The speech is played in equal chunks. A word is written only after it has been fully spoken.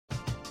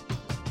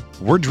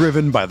We're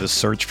driven by the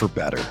search for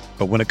better.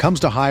 But when it comes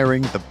to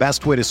hiring, the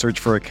best way to search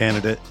for a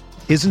candidate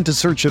isn't to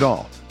search at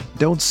all.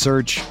 Don't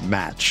search,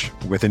 match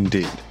with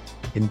Indeed.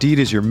 Indeed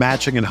is your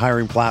matching and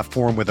hiring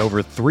platform with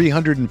over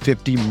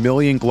 350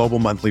 million global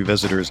monthly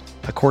visitors,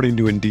 according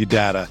to Indeed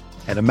data,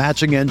 and a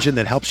matching engine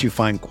that helps you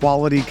find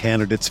quality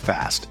candidates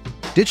fast.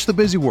 Ditch the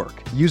busy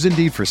work. Use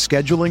Indeed for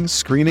scheduling,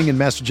 screening, and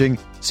messaging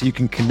so you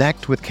can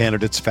connect with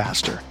candidates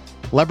faster.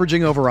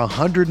 Leveraging over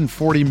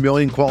 140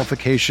 million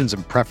qualifications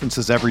and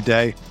preferences every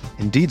day,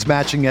 Indeed's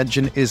matching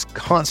engine is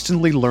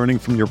constantly learning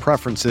from your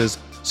preferences,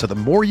 so the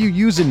more you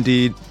use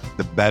Indeed,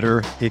 the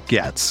better it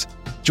gets.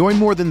 Join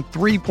more than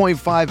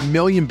 3.5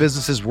 million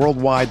businesses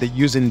worldwide that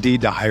use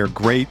Indeed to hire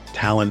great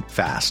talent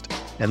fast.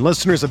 And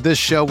listeners of this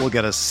show will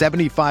get a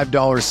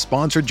 $75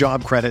 sponsored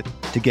job credit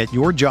to get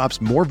your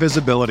jobs more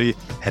visibility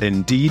at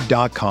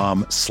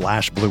Indeed.com/Blue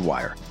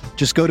Wire.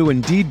 Just go to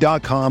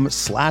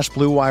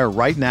Indeed.com/Blue Wire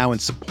right now and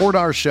support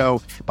our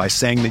show by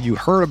saying that you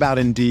heard about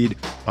Indeed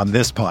on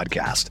this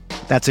podcast.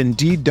 That's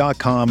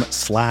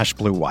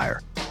Indeed.com/Blue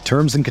Wire.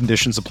 Terms and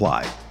conditions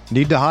apply.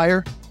 Need to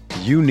hire?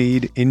 You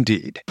need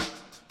Indeed.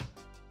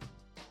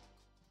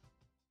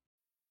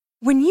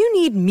 When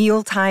you need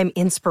mealtime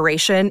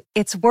inspiration,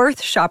 it's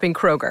worth shopping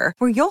Kroger,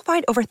 where you'll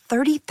find over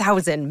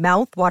 30,000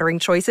 mouth-watering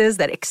choices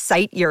that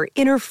excite your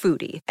inner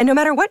foodie. And no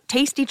matter what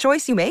tasty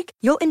choice you make,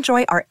 you'll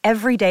enjoy our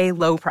everyday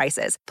low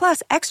prices,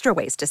 plus extra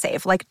ways to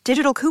save, like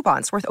digital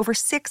coupons worth over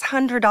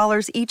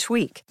 $600 each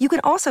week. You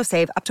can also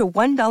save up to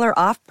 $1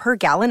 off per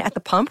gallon at the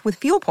pump with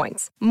fuel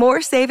points.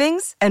 More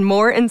savings and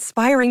more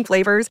inspiring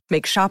flavors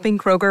make shopping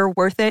Kroger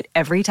worth it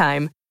every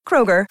time.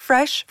 Kroger,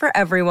 fresh for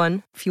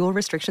everyone. Fuel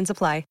restrictions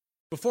apply.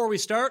 Before we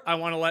start, I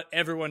want to let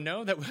everyone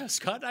know that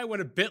Scott and I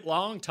went a bit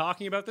long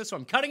talking about this, so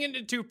I'm cutting it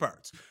into two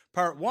parts.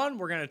 Part one,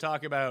 we're going to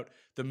talk about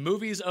the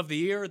movies of the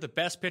year, the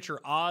Best Picture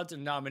odds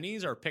and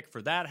nominees, our pick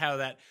for that, how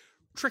that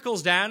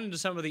trickles down into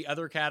some of the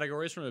other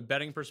categories from a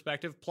betting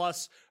perspective,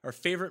 plus our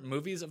favorite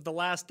movies of the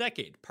last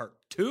decade. Part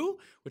two,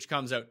 which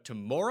comes out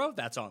tomorrow,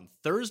 that's on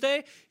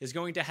Thursday, is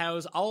going to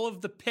house all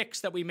of the picks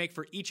that we make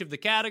for each of the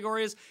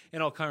categories,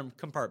 and I'll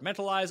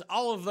compartmentalize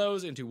all of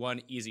those into one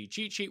easy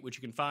cheat sheet, which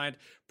you can find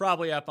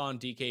probably up on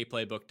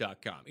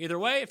dkplaybook.com. Either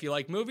way, if you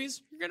like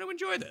movies, you're going to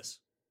enjoy this.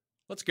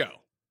 Let's go.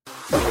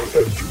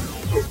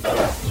 The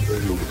Pat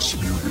Mayo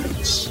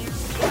Experience.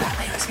 Pat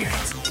Mayo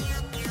Experience.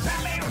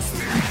 Pat Mayo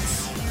Experience.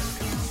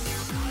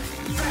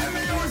 Pat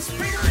Mayo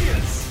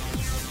Experience.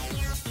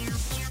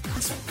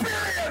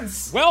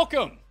 Experience.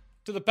 Welcome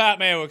to the Pat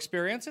Mayo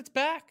Experience. It's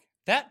back.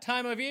 That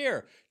time of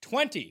year.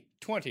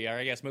 2020, or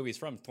I guess movies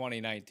from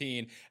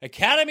 2019.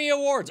 Academy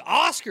Awards,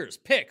 Oscars,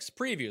 picks,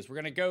 previews. We're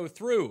going to go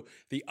through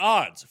the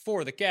odds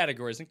for the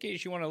categories in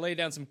case you want to lay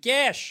down some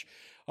cash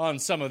on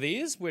some of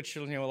these, which,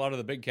 a lot of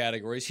the big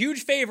categories.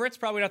 Huge favorites,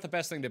 probably not the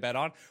best thing to bet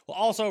on. We'll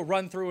also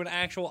run through an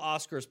actual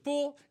Oscars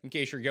pool in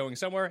case you're going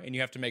somewhere and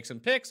you have to make some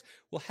picks.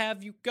 We'll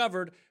have you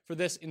covered for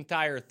this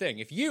entire thing.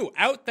 If you,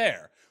 out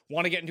there,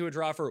 want to get into a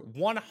draw for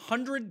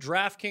 100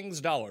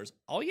 DraftKings dollars,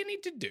 all you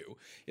need to do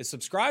is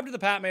subscribe to the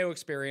Pat Mayo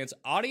Experience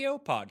audio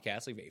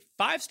podcast, leave a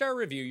 5-star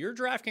review, your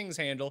DraftKings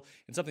handle,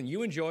 and something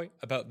you enjoy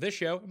about this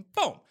show, and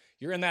boom,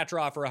 you're in that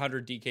draw for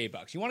 100 DK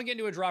bucks. You want to get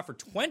into a draw for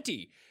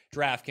 20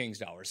 DraftKings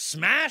dollars,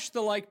 smash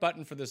the like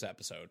button for this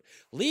episode,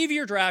 leave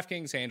your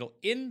DraftKings handle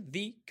in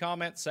the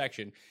comment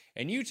section,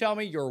 and you tell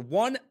me your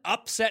one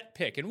upset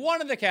pick in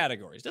one of the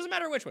categories. Doesn't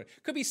matter which one.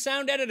 Could be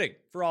sound editing,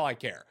 for all I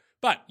care.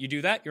 But you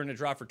do that, you're in a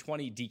draw for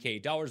 20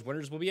 DK dollars.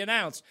 Winners will be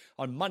announced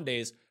on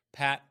Monday's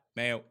Pat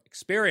Mayo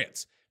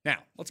Experience. Now,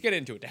 let's get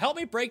into it. To help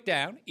me break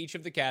down each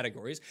of the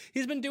categories,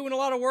 he's been doing a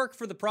lot of work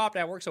for the Prop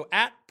Network, so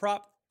at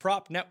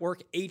Prop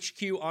Network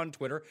HQ on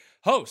Twitter,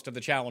 host of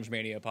the Challenge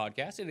Mania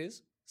podcast, it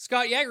is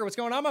Scott Yager. What's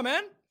going on, my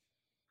man?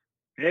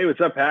 Hey,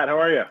 what's up, Pat? How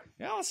are you?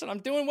 Yeah, listen, I'm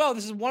doing well.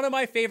 This is one of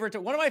my favorite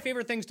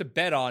things to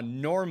bet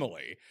on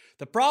normally.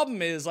 The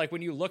problem is, like,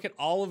 when you look at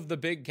all of the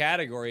big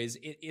categories,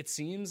 it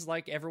seems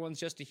like everyone's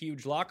just a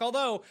huge lock.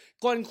 Although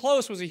Glenn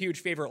Close was a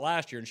huge favorite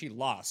last year and she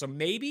lost. So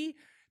maybe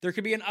there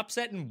could be an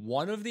upset in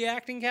one of the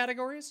acting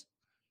categories.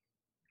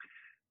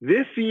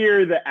 This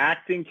year, the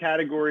acting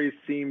categories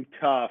seem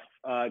tough.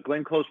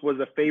 Glenn Close was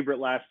a favorite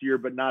last year,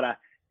 but not a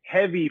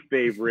heavy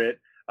favorite.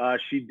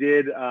 She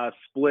did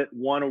split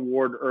one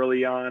award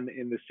early on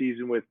in the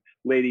season with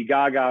Lady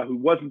Gaga, who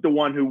wasn't the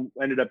one who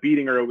ended up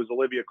beating her. It was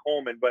Olivia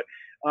Colman. But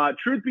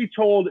truth be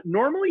told,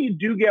 normally you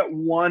do get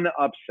one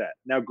upset.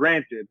 Now,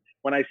 granted,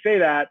 when I say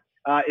that,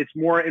 it's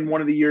more in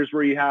one of the years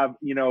where you have,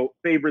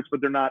 favorites,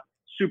 but they're not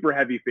super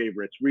heavy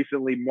favorites.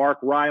 Recently, Mark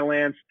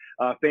Rylance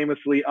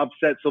famously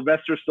upset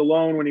Sylvester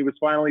Stallone when he was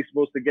finally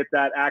supposed to get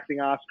that acting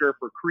Oscar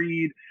for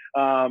Creed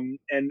and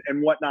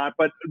whatnot.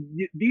 But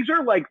these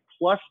are like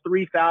plus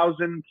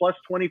 3,000, plus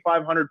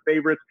 2,500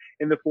 favorites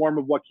in the form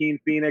of Joaquin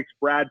Phoenix,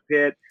 Brad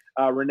Pitt,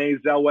 Renee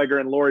Zellweger,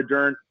 and Laura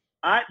Dern.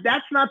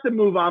 That's not the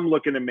move I'm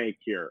looking to make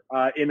here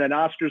in an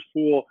Oscars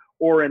pool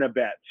or in a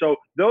bet. So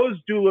those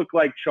do look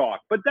like chalk,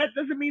 but that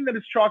doesn't mean that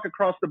it's chalk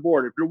across the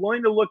board. If you're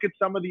willing to look at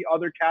some of the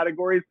other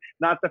categories,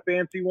 not the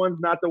fancy ones,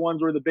 not the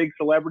ones where the big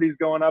celebrities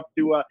going up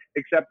to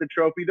accept the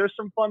trophy, there's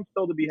some fun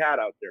still to be had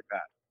out there,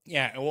 Pat.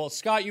 Yeah, well,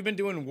 Scott, you've been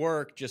doing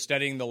work just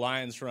studying the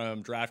lines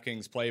from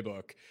DraftKings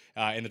Playbook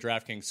in the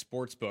DraftKings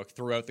Sportsbook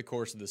throughout the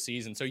course of the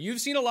season. So you've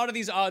seen a lot of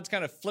these odds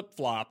kind of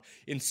flip-flop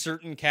in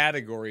certain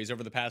categories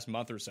over the past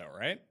month or so,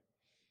 right?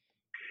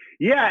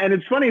 Yeah, and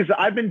it's funny is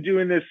I've been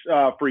doing this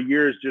for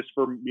years just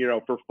for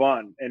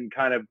fun and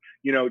kind of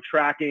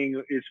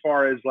tracking as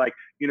far as like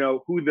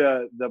who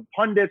the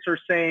pundits are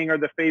saying are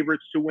the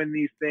favorites to win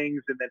these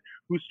things, and then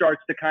who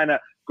starts to kind of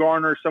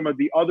garner some of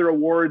the other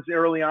awards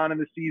early on in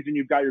the season.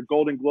 You've got your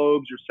Golden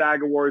Globes, your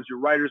SAG Awards, your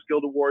Writers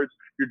Guild Awards,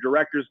 your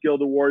Directors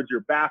Guild Awards,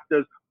 your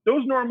BAFTAs.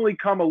 Those normally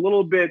come a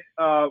little bit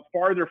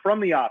farther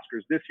from the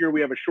Oscars. This year we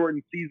have a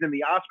shortened season.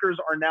 The Oscars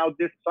are now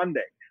this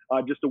Sunday.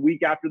 Just a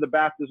week after the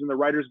BAFTAs and the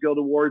Writers Guild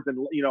Awards,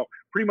 and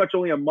pretty much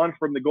only a month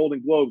from the Golden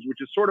Globes, which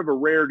is sort of a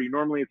rarity.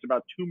 Normally it's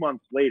about 2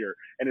 months later,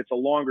 and it's a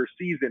longer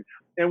season.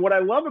 And what I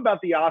love about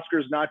the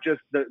Oscars, not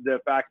just the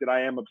fact that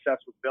I am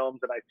obsessed with films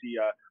and I see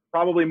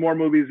probably more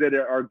movies that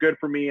are good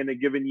for me in a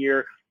given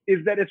year,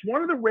 is that it's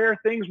one of the rare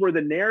things where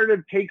the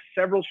narrative takes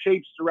several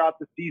shapes throughout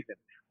the season.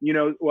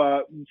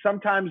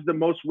 Sometimes the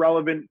most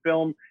relevant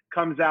film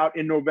comes out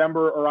in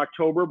November or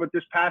October, but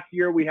this past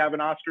year we have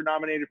an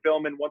Oscar-nominated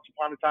film in Once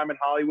Upon a Time in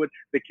Hollywood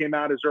that came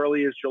out as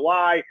early as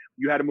July.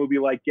 You had a movie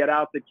like Get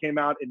Out that came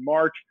out in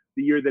March,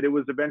 the year that it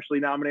was eventually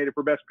nominated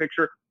for Best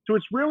Picture. So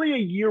it's really a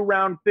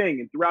year-round thing,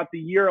 and throughout the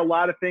year, a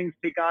lot of things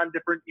take on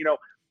different,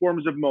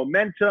 forms of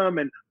momentum,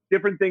 and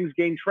different things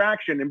gain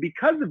traction. And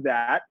because of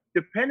that,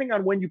 depending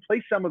on when you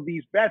place some of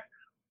these bets,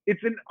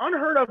 it's an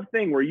unheard of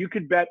thing where you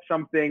could bet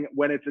something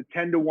when it's a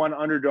 10-1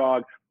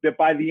 underdog that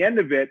by the end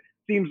of it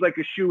seems like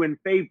a shoe-in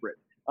favorite.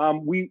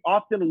 We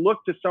often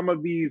look to some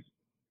of these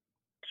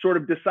sort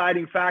of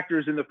deciding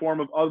factors in the form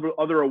of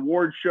other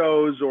award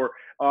shows or,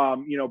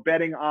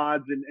 betting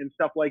odds and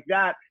stuff like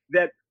that,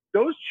 that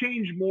those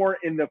change more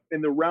in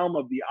the realm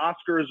of the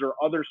Oscars or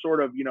other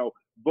sort of,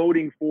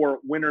 voting for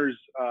winners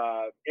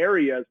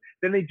areas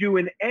than they do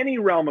in any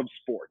realm of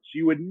sports.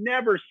 You would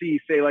never see,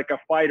 say, like a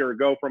fighter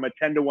go from a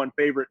 10-1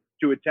 favorite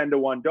to a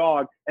 10-1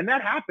 dog. And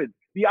that happened.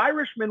 The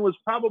Irishman was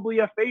probably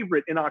a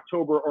favorite in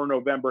October or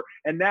November.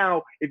 And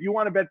now if you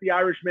want to bet the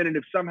Irishman, and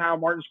if somehow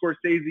Martin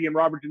Scorsese and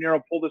Robert De Niro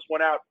pull this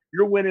one out,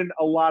 you're winning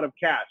a lot of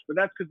cash. But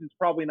that's because it's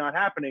probably not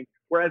happening.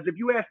 Whereas if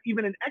you ask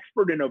even an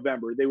expert in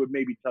November, they would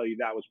maybe tell you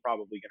that was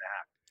probably going to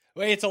happen.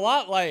 Well, it's a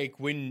lot like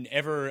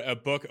whenever a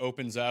book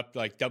opens up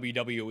like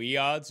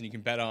WWE odds and you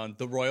can bet on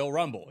the Royal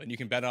Rumble and you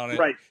can bet on it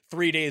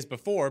 3 days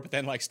before, but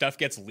then like stuff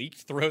gets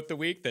leaked throughout the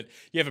week that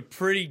you have a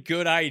pretty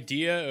good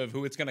idea of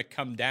who it's going to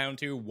come down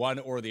to, one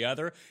or the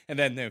other. And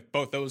then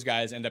both those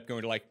guys end up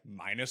going to like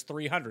minus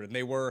 300 and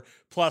they were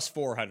plus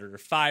 400 or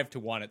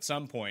 5-1 at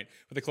some point.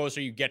 But the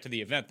closer you get to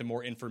the event, the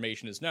more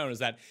information is known. Is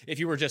that if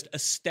you were just a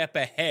step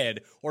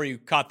ahead or you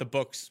caught the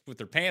books with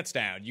their pants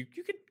down, you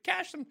could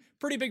cash some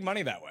pretty big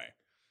money that way.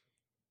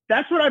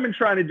 That's what I've been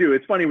trying to do.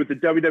 It's funny with the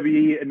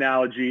WWE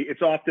analogy.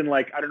 It's often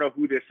like, I don't know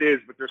who this is,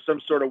 but there's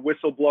some sort of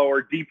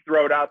whistleblower, deep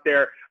throat out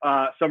there,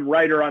 some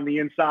writer on the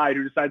inside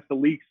who decides to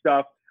leak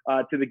stuff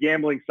to the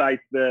gambling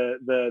sites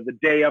the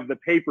day of the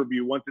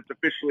pay-per-view once it's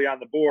officially on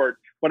the board.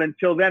 But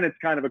until then, it's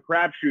kind of a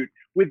crapshoot.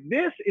 With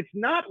this, it's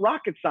not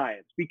rocket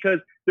science because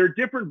they're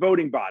different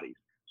voting bodies.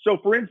 So,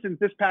 for instance,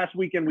 this past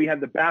weekend, we had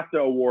the BAFTA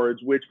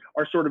Awards, which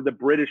are sort of the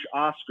British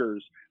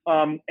Oscars.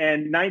 And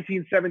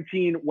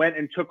 1917 went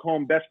and took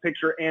home Best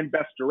Picture and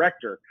Best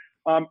Director.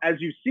 As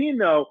you've seen,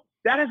 though,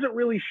 that hasn't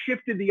really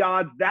shifted the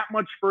odds that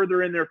much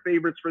further in their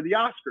favorites for the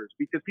Oscars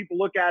because people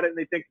look at it and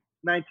they think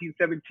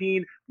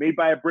 1917, made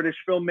by a British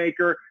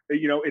filmmaker,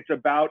 it's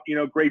about,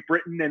 Great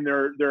Britain and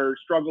their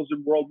struggles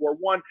in World War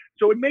I.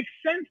 So it makes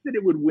sense that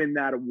it would win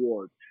that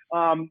award.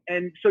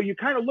 And so you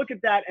kind of look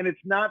at that and it's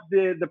not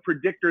the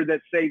predictor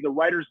that, say, the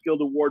Writers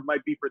Guild Award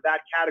might be for that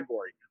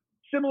category.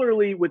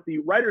 Similarly, with the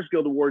Writers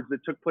Guild Awards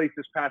that took place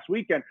this past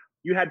weekend,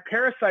 you had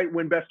Parasite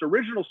win Best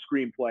Original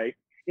Screenplay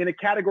in a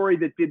category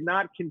that did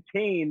not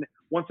contain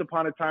Once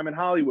Upon a Time in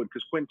Hollywood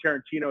because Quentin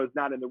Tarantino is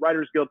not in the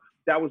Writers Guild.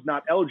 That was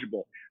not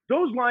eligible.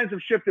 Those lines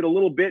have shifted a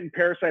little bit and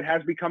Parasite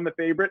has become the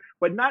favorite,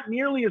 but not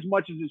nearly as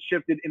much as it's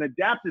shifted in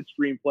adapted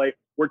screenplay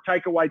where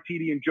Taika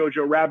Waititi and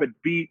Jojo Rabbit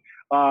beat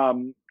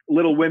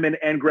Little Women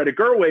and Greta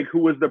Gerwig, who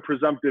was the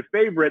presumptive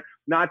favorite,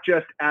 not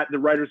just at the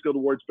Writers Guild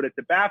Awards, but at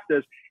the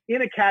BAFTAs,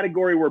 in a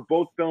category where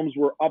both films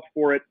were up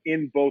for it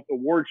in both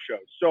award shows.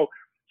 So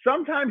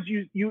sometimes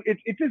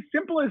it's as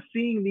simple as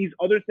seeing these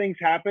other things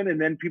happen and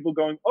then people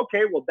going,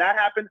 okay, well, that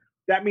happened.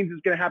 That means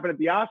it's going to happen at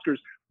the Oscars.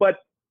 But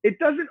it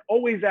doesn't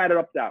always add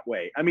up that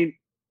way. I mean,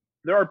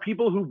 there are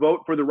people who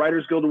vote for the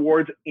Writers Guild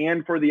Awards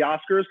and for the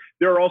Oscars.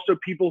 There are also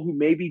people who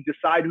maybe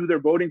decide who they're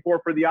voting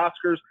for the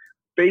Oscars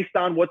based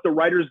on what the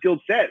Writers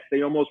Guild says.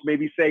 They almost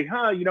maybe say,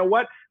 you know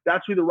what?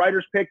 That's who the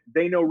writers picked.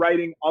 They know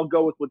writing. I'll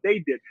go with what they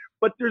did.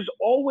 But there's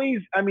always,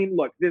 I mean,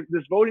 look, this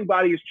voting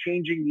body is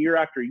changing year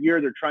after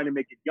year. They're trying to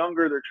make it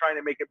younger. They're trying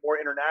to make it more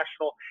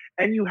international.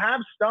 And you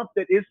have stuff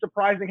that is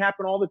surprising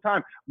happen all the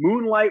time.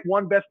 Moonlight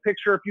won Best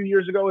Picture a few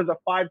years ago as a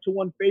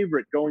 5-1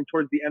 favorite going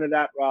towards the end of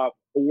that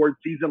award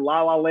season.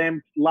 La La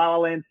Land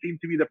seemed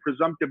to be the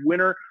presumptive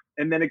winner.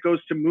 And then it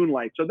goes to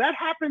Moonlight. So that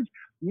happens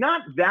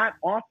not that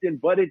often,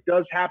 but it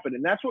does happen.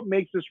 And that's what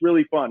makes this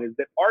really fun, is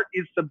that art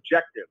is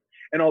subjective.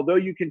 And although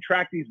you can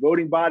track these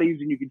voting bodies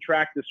and you can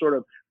track the sort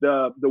of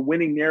the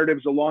winning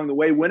narratives along the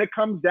way, when it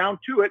comes down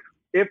to it,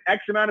 if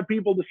X amount of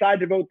people decide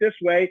to vote this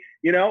way,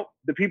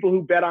 the people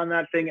who bet on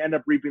that thing end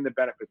up reaping the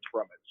benefits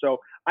from it. So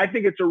I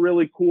think it's a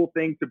really cool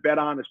thing to bet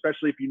on,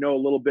 especially if you know a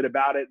little bit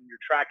about it and you're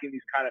tracking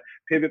these kind of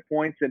pivot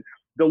points. And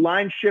the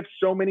line shifts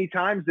so many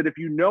times that if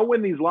you know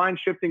when these line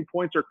shifting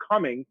points are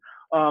coming,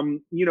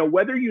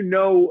 whether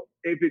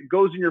if it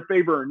goes in your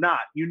favor or not,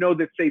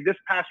 that, say, this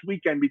past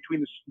weekend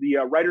between the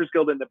Writers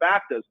Guild and the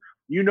BAFTAs,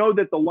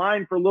 that the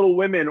line for Little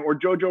Women or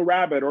Jojo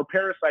Rabbit or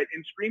Parasite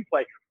in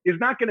screenplay is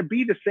not going to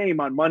be the same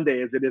on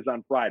Monday as it is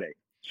on Friday.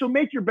 So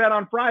make your bet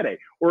on Friday.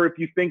 Or if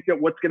you think that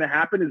what's going to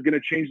happen is going to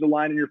change the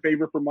line in your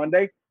favor for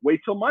Monday, wait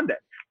till Monday.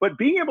 But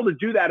being able to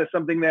do that is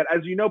something that,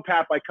 as you know,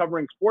 Pat, by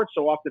covering sports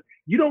so often,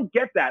 you don't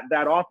get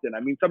that often. I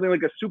mean, something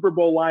like a Super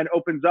Bowl line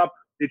opens up,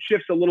 it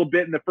shifts a little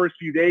bit in the first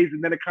few days,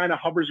 and then it kind of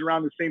hovers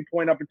around the same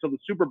point up until the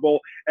Super Bowl.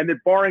 And that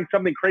barring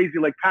something crazy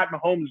like Pat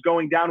Mahomes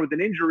going down with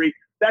an injury,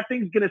 that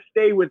thing's going to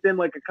stay within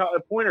like a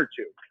point or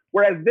two.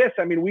 Whereas this,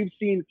 I mean, we've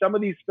seen some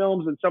of these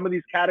films and some of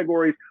these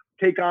categories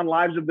take on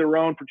lives of their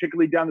own,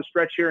 particularly down the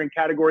stretch here in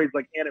categories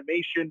like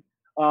animation.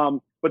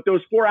 But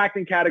those 4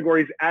 acting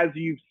categories, as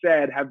you've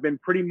said, have been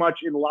pretty much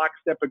in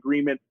lockstep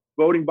agreement,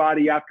 voting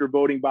body after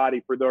voting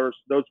body for those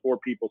 4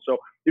 people. So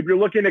if you're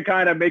looking to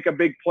kind of make a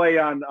big play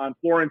on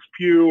Florence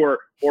Pugh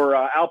or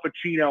Al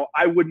Pacino,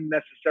 I wouldn't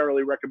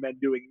necessarily recommend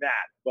doing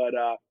that. But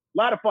a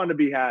lot of fun to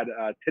be had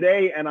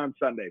today and on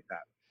Sunday,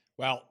 Pat.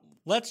 Well,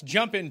 let's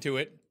jump into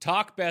it.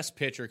 Talk Best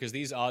Picture, because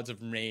these odds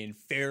have remained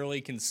fairly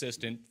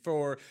consistent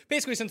for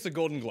basically since the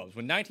Golden Globes.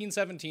 When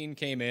 1917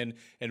 came in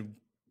and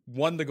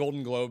won the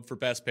Golden Globe for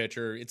Best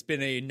Picture, it's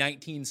been a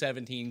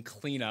 1917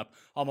 cleanup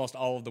almost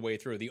all of the way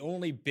through. The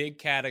only big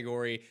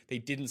category they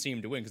didn't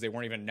seem to win, because they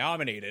weren't even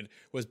nominated,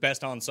 was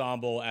Best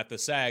Ensemble at the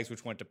SAGs,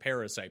 which went to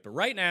Parasite. But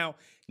right now,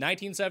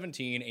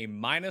 1917, a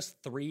minus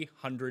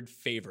 300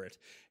 favorite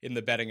in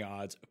the betting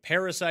odds.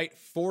 Parasite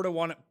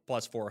 4-1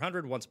 plus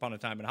 400. Once Upon a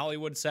Time in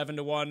Hollywood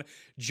 7-1.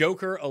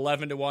 Joker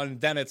 11-1.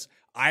 Then it's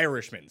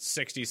Irishman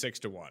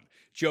 66-1.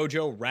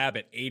 Jojo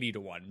Rabbit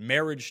 80-1.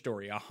 Marriage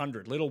Story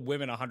 100. Little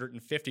Women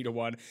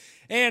 150-1.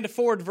 And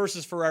Ford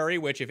versus Ferrari,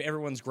 which if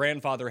everyone's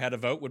grandfather had a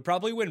vote would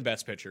probably win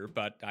Best Picture,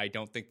 but I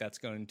don't think that's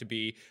going to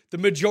be the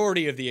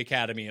majority of the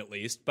Academy at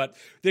least. But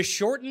the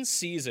shortened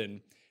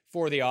season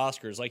for the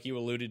Oscars, like you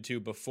alluded to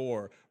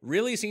before,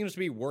 really seems to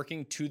be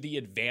working to the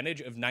advantage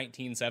of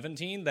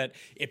 1917, that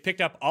it picked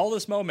up all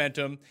this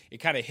momentum. It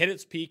kind of hit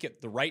its peak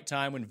at the right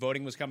time when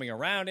voting was coming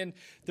around. And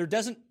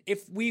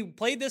if we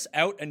played this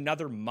out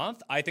another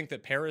month, I think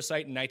that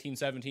Parasite in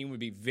 1917 would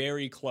be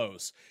very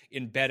close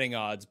in betting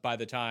odds by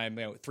the time,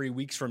 3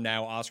 weeks from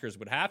now, Oscars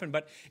would happen.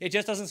 But it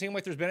just doesn't seem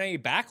like there's been any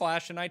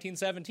backlash to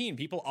 1917.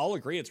 People all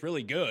agree it's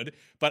really good,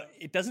 but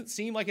it doesn't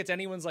seem like it's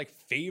anyone's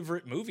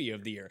favorite movie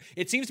of the year.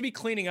 It seems to be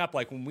cleaning up,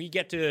 like when we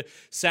get to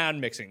sound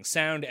mixing,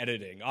 sound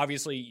editing,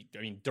 obviously,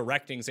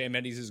 directing, Sam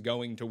Mendes is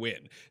going to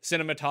win.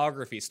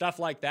 Cinematography, stuff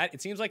like that.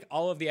 It seems like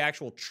all of the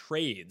actual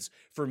trades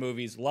for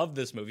movies love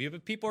this movie,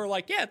 but people are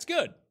like, yeah, it's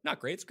good.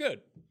 Not great, it's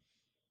good.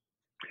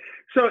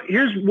 So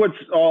here's what's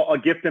all a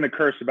gift and a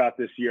curse about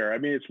this year. I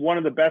mean, it's one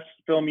of the best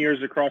film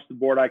years across the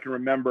board I can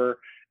remember.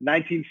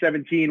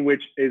 1917,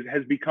 which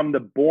has become the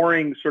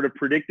boring sort of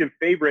predictive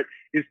favorite,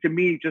 is to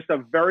me just a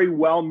very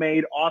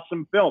well-made,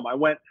 awesome film.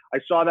 I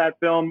saw that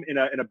film in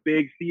a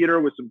big theater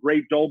with some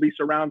great Dolby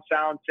surround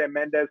sound. Sam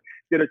Mendes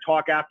did a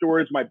talk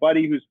afterwards. My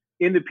buddy who's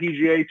in the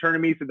PGA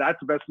tournament said that's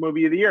the best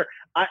movie of the year.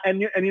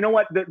 And you know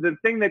what? The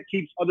thing that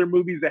keeps other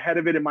movies ahead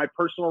of it in my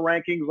personal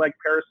rankings, like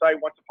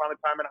Parasite, Once Upon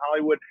a Time in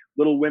Hollywood,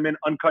 Little Women,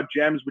 Uncut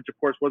Gems, which of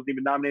course wasn't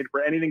even nominated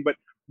for anything, but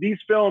these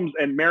films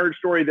and Marriage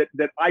Story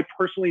that I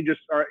personally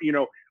just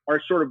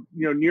are sort of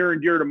near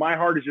and dear to my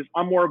heart, is just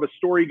I'm more of a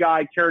story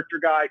guy, character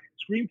guy,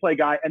 screenplay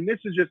guy, and this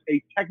is just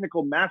a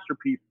technical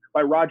masterpiece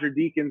by Roger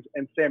Deakins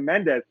and Sam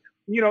Mendes.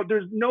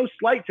 There's no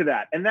slight to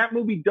that, and that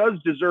movie does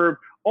deserve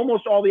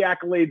almost all the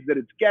accolades that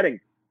it's getting.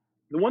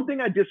 The one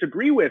thing I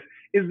disagree with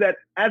is that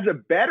as a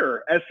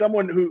bettor, as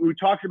someone who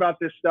talks about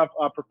this stuff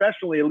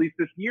professionally, at least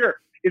this year,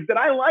 is that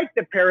I like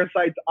that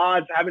Parasite's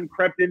odds haven't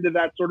crept into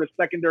that sort of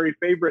secondary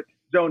favorite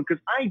zone,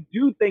 because I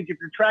do think if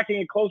you're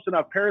tracking it close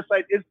enough,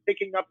 Parasite is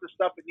picking up the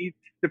stuff it needs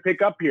to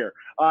pick up here.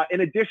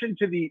 In addition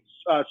to the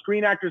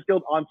Screen Actors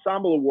Guild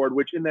Ensemble Award,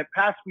 which in the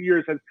past few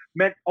years has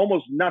meant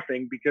almost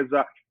nothing, because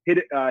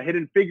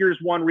Hidden Figures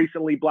won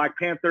recently. Black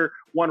Panther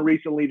won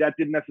recently. That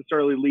didn't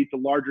necessarily lead to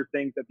larger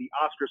things at the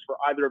Oscars for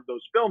either of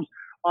those films.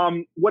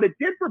 What it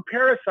did for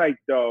Parasite,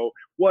 though,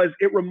 was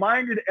it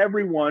reminded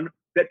everyone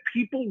that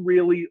people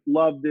really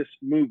love this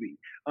movie,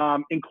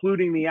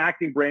 including the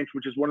acting branch,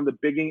 which is one of the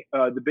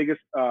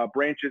biggest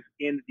branches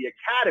in the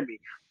Academy.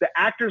 The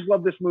actors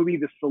love this movie.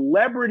 The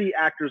celebrity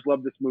actors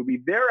love this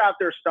movie. They're out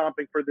there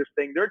stomping for this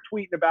thing. They're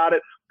tweeting about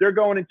it. They're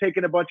going and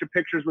taking a bunch of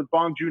pictures with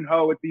Bong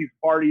Joon-ho at these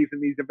parties and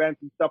these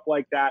events and stuff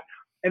like that.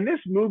 And this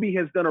movie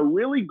has done a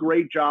really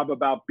great job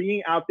about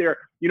being out there.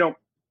 You know,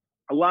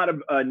 a lot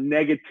of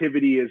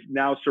negativity is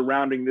now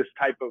surrounding this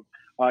type of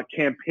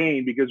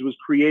campaign because it was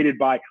created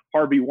by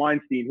Harvey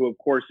Weinstein, who of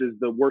course is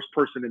the worst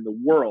person in the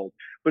world.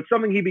 But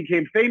something he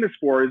became famous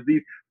for is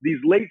these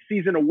late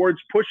season awards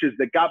pushes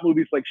that got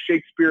movies like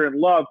Shakespeare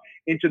in Love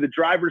into the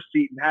driver's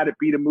seat and had it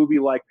beat a movie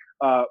like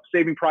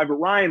Saving Private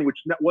Ryan, which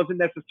wasn't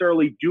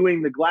necessarily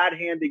doing the glad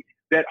handing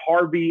that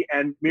Harvey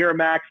and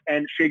Miramax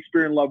and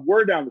Shakespeare in Love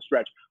were down the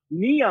stretch.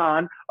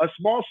 Neon, a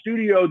small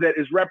studio that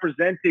is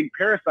representing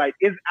Parasite,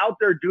 is out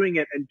there doing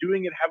it and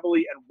doing it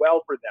heavily and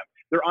well for them.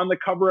 They're on the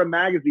cover of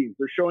magazines.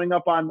 They're showing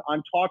up on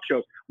talk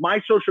shows.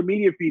 My social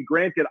media feed,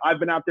 granted, I've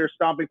been out there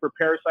stomping for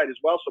Parasite as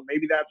well, so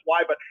maybe that's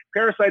why, but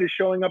Parasite is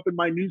showing up in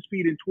my news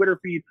feed and Twitter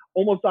feed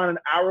almost on an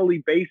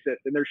hourly basis,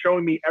 and they're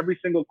showing me every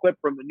single clip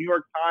from the New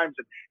York Times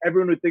and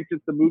everyone who thinks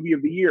it's the movie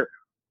of the year.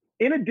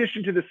 In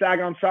addition to the SAG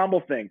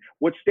Ensemble thing,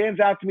 what stands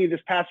out to me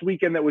this past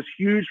weekend that was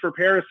huge for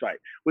Parasite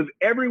was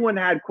everyone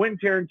had Quentin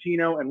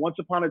Tarantino and Once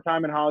Upon a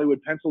Time in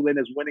Hollywood penciled in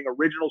as winning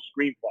original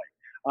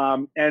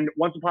screenplay. And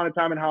Once Upon a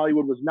Time in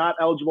Hollywood was not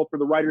eligible for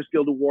the Writers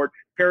Guild Award.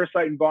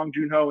 Parasite and Bong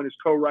Joon-ho and his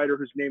co-writer,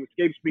 whose name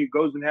escapes me,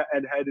 goes ahead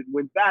and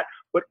wins that,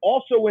 but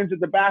also wins at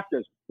the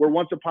BAFTAs, where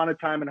Once Upon a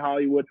Time in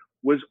Hollywood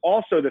was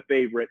also the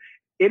favorite.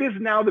 It is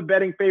now the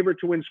betting favorite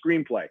to win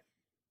screenplay.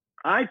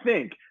 I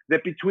think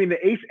that between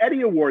the Ace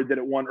Eddie Award that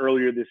it won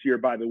earlier this year,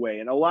 by the way,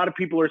 and a lot of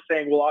people are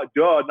saying, well,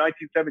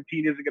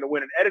 1917 isn't going to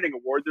win an editing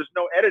award. There's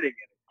no editing in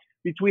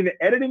it. Between the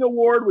Editing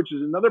Award, which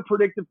is another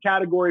predictive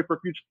category for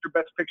future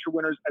Best Picture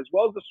winners, as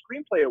well as the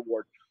Screenplay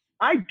Award,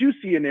 I do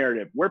see a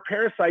narrative where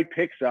Parasite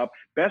picks up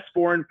Best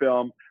Foreign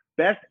Film,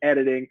 Best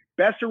Editing,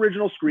 Best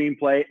Original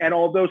Screenplay, and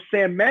although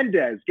Sam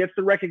Mendes gets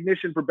the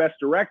recognition for Best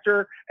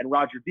Director and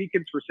Roger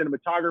Deakins for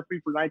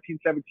Cinematography for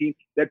 1917,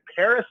 that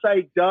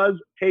Parasite does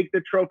take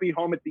the trophy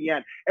home at the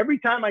end. Every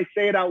time I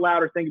say it out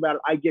loud or think about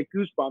it, I get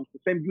goosebumps, the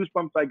same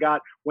goosebumps I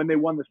got when they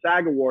won the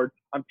SAG Award.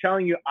 I'm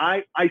telling you,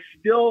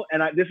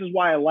 this is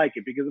why I like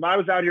it, because if I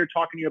was out here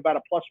talking to you about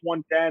a plus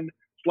 110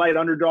 slight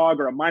underdog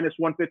or a minus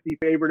 150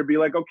 favorite, to be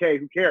like, okay,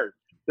 who cares?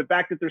 The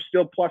fact that they're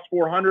still plus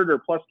 400 or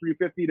plus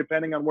 350,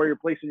 depending on where you're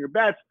placing your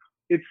bets,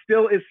 it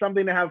still is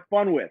something to have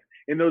fun with.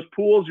 In those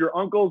pools, your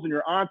uncles and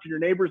your aunts and your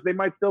neighbors, they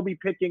might still be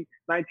picking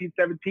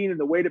 1917, and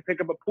the way to pick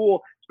up a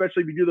pool,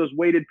 especially if you do those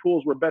weighted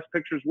pools where Best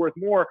Picture is worth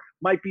more,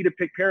 might be to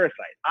pick Parasite.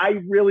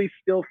 I really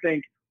still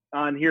think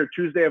on here,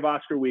 Tuesday of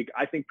Oscar week,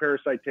 I think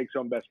Parasite takes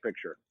home Best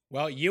Picture.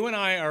 Well, you and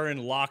I are in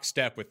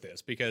lockstep with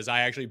this because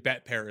I actually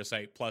bet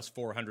Parasite plus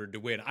 400 to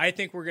win. I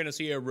think we're going to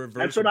see a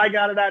reverse. That's what I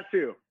got it at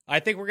too.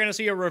 I think we're going to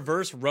see a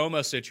reverse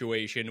Roma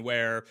situation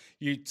where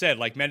you said,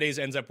 like, Mendes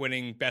ends up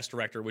winning Best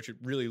Director, which it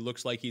really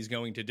looks like he's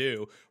going to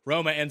do.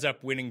 Roma ends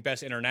up winning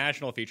Best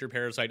International Feature.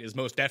 Parasite is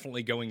most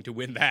definitely going to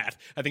win that.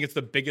 I think it's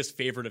the biggest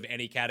favorite of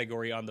any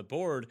category on the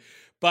board.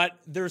 But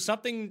there's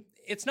something,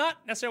 it's not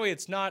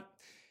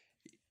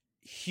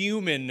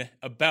human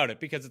about it,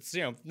 because it's,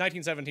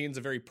 1917 is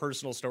a very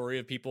personal story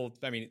of people.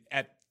 I mean,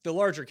 the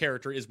larger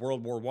character is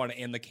World War I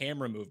and the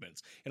camera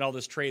movements and all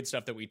this trade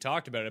stuff that we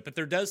talked about it. But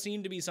there does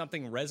seem to be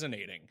something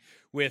resonating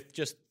with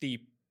just the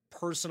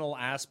personal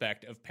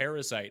aspect of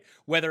Parasite.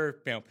 Whether,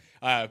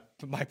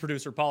 my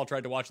producer Paul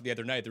tried to watch it the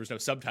other night, there was no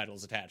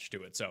subtitles attached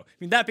to it. So,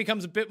 that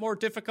becomes a bit more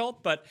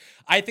difficult, but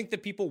I think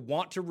that people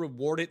want to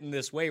reward it in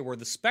this way, where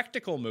the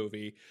spectacle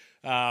movie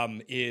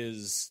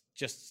is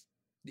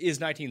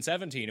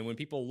 1917, and when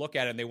people look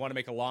at it and they want to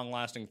make a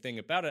long-lasting thing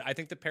about it, I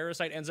think the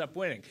Parasite ends up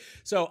winning.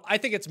 So I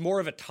think it's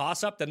more of a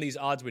toss-up than these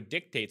odds would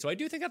dictate. So I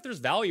do think that there's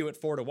value at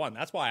 4-1.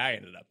 That's why I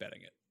ended up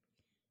betting it.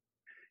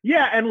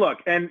 Yeah, and look,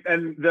 and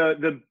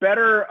the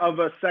better of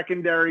a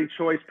secondary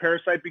choice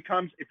Parasite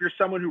becomes, if you're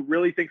someone who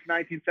really thinks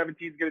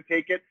 1917 is going to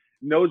take it,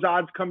 and those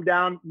odds come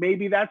down,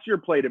 maybe that's your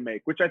play to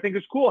make, which I think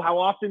is cool. How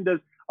often does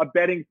a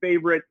betting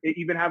favorite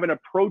even have an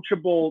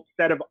approachable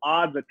set of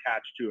odds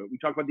attached to it? We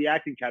talk about the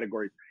acting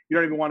categories. You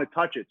don't even want to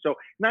touch it. So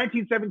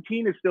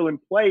 1917 is still in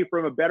play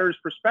from a bettor's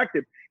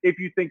perspective if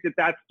you think that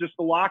that's just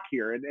the lock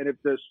here. And if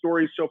the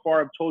stories so far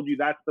have told you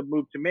that's the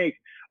move to make.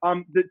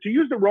 To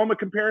use the Roma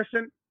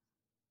comparison,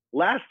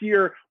 last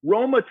year,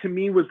 Roma to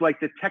me was like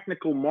the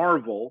technical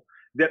marvel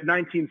that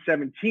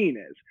 1917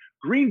 is.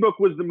 Green Book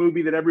was the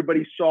movie that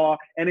everybody saw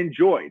and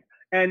enjoyed.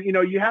 And,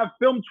 you have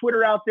film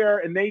Twitter out there,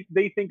 and they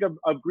think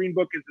of Green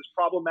Book as this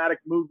problematic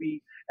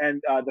movie,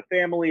 and the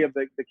family of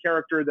the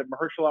character that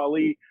Mahershala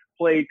Ali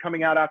played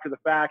coming out after the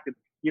fact. And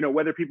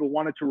whether people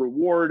wanted to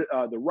reward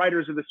the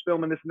writers of this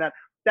film and this and that.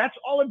 That's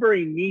all a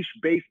very niche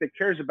base that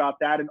cares about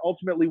that. And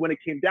ultimately, when it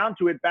came down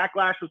to it,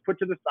 Backlash was put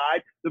to the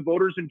side. The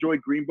voters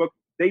enjoyed Green Book.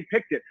 They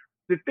picked it.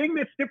 The thing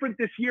that's different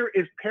this year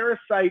is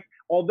Parasite.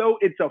 Although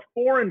it's a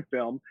foreign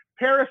film,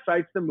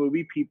 Parasite's the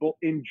movie people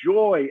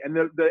enjoy and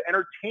the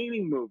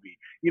entertaining movie.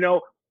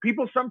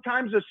 People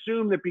sometimes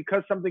assume that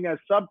because something has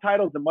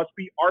subtitles, it must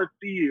be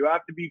artsy. You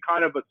have to be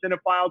kind of a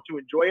cinephile to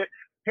enjoy it.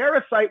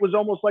 Parasite was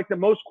almost like the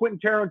most Quentin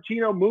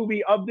Tarantino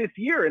movie of this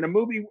year, in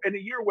a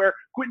year where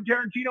Quentin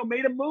Tarantino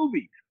made a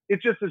movie.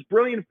 It's just this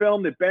brilliant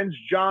film that bends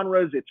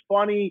genres. It's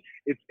funny.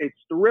 It's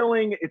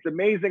thrilling. It's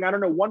amazing. I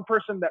don't know one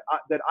person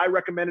that I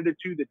recommended it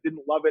to that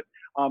didn't love it.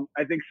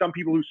 I think some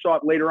people who saw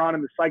it later on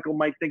in the cycle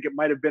might think it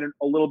might have been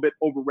a little bit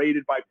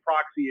overrated by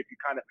proxy if you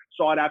kind of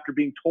saw it after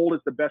being told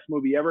it's the best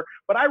movie ever.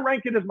 But I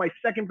ranked it as my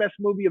second best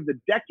movie of the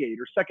decade,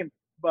 or second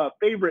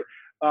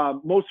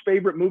most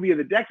favorite movie of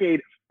the decade.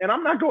 And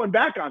I'm not going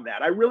back on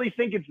that. I really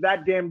think it's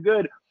that damn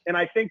good. And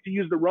I think, to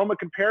use the Roma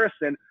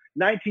comparison,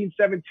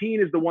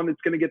 1917 is the one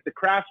that's going to get the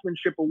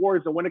craftsmanship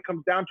awards. And when it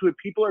comes down to it,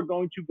 people are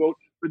going to vote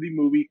for the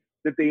movie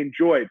that they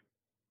enjoyed.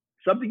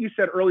 Something you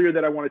said earlier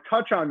that I want to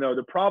touch on, though,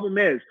 the problem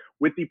is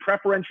with the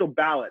preferential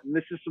ballot, and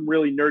this is some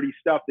really nerdy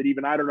stuff that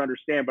even I don't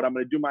understand, but I'm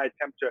going to do my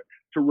attempt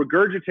to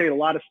regurgitate a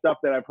lot of stuff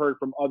that I've heard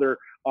from other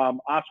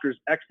Oscars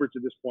experts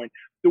at this point.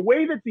 The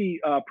way that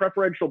the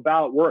preferential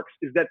ballot works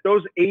is that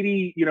those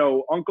 80,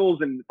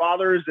 uncles and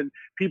fathers and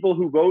people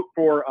who vote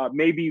for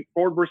maybe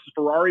Ford versus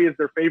Ferrari as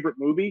their favorite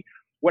movie,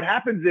 what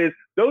happens is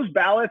those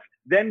ballots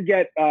then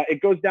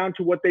it goes down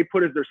to what they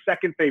put as their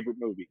second favorite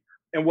movie.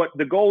 And what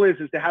the goal is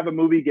to have a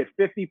movie get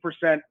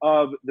 50%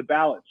 of the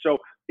ballot. So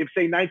if,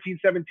 say,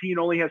 1917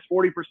 only has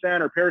 40%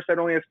 or Parasite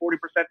only has 40%,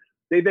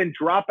 they then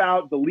drop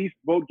out the least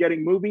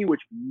vote-getting movie,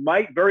 which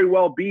might very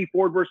well be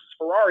Ford versus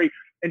Ferrari,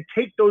 and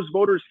take those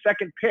voters'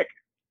 second pick.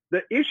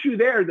 The issue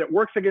there that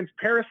works against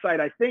Parasite,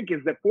 I think,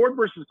 is that Ford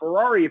versus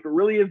Ferrari, if it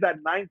really is that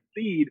ninth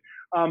seed,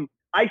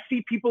 I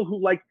see people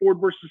who like Ford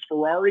versus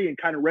Ferrari and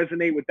kind of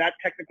resonate with that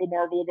technical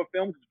marvel of a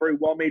film. It's a very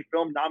well-made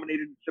film,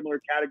 nominated in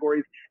similar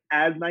categories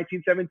as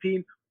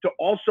 1917, to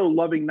also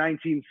loving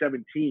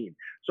 1917.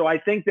 So I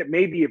think that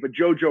maybe if a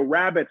Jojo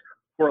Rabbit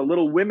for a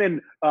Little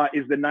Women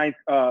is the ninth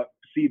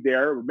seed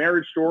there, or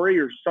Marriage Story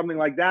or something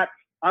like that,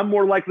 I'm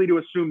more likely to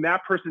assume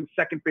that person's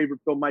second favorite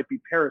film might be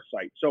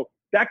Parasite. So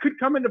that could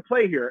come into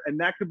play here, and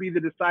that could be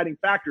the deciding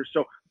factor.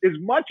 So as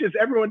much as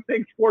everyone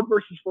thinks Ford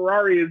versus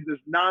Ferrari is this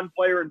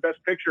non-player in Best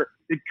Picture,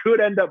 it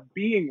could end up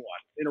being one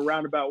in a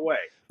roundabout way.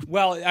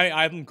 Well,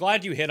 I'm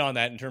glad you hit on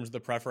that in terms of the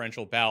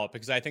preferential ballot,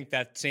 because I think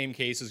that same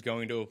case is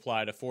going to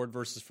apply to Ford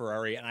versus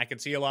Ferrari. And I can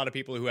see a lot of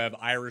people who have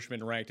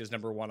Irishman ranked as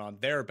number one on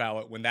their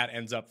ballot, when that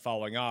ends up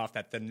falling off,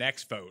 that the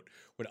next vote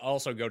would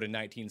also go to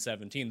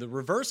 1917. The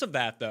reverse of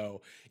that,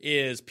 though,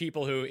 is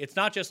people who, it's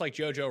not just like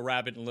Jojo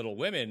Rabbit and Little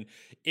Women.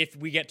 If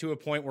we get to a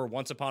point where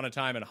Once Upon a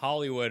Time in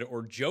Hollywood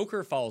or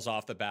Joker falls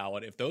off the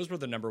ballot, if those were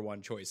the number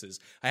one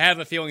choices, I have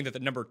a feeling that the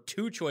number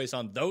two choice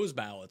on those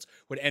ballots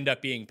would end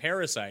up being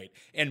Parasite,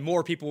 and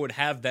more people would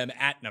have them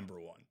at number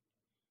one.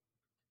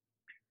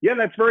 Yeah,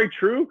 that's very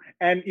true.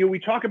 And we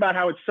talk about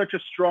how it's such a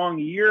strong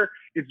year.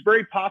 It's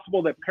very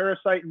possible that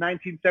Parasite and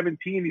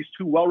 1917, these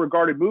two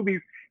well-regarded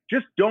movies,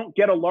 just don't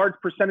get a large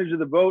percentage of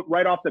the vote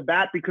right off the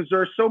bat, because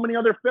there are so many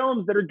other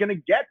films that are going to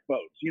get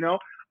votes.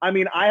 I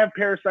mean, I have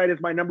Parasite as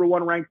my number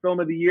one ranked film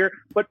of the year,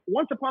 but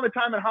Once Upon a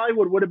Time in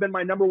Hollywood would have been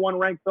my number one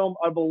ranked film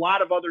of a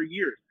lot of other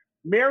years.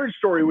 Marriage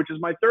Story, which is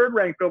my third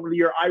ranked film of the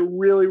year, I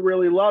really,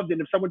 really loved.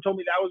 And if someone told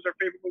me that was their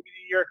favorite movie of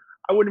the year,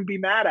 I wouldn't be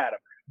mad at them.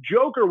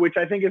 Joker, which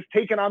I think has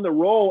taken on the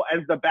role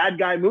as the bad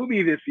guy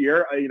movie this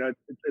year.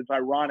 It's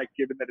ironic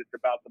given that it's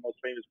about the most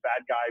famous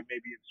bad guy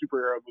maybe in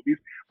superhero movies.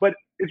 But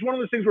it's one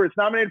of those things where it's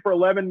nominated for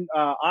 11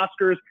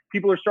 Oscars.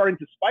 People are starting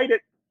to spite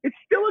it. It's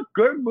still a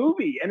good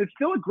movie, and it's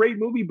still a great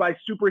movie by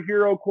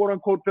superhero,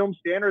 quote-unquote, film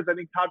standards. I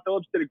think Todd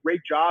Phillips did a great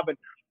job, and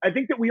I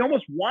think that we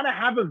almost want to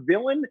have a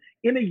villain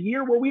in a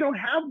year where we don't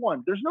have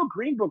one. There's no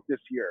Green Book this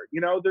year.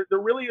 There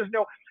really is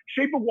no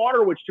Shape of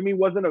Water, which to me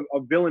wasn't a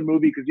villain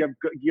movie because you have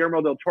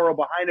Guillermo del Toro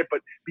behind it,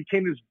 but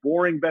became this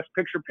boring Best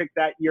Picture pick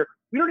that year.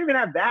 We don't even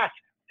have that.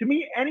 To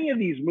me, any of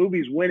these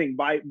movies winning,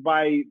 by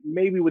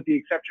maybe with the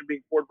exception being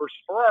Ford versus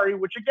Ferrari,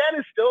 which again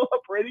is still a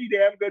pretty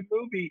damn good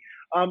movie,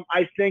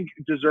 I think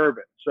deserve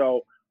it.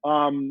 So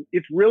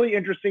it's really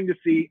interesting to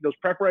see. Those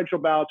preferential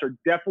ballots are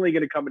definitely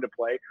going to come into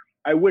play.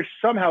 I wish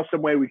somehow,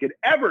 some way we could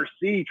ever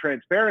see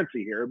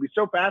transparency here. It'd be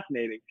so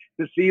fascinating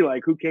to see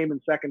like who came in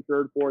second,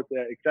 third, fourth,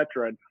 et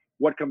cetera, and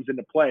what comes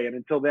into play. And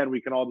until then,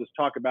 we can all just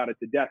talk about it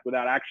to death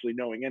without actually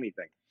knowing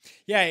anything.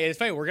 Yeah, it's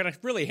funny. We're going to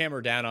really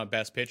hammer down on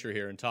Best Picture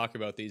here and talk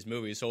about these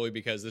movies solely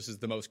because this is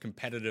the most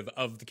competitive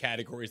of the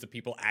categories that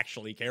people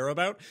actually care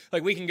about.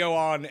 Like, we can go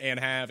on and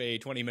have a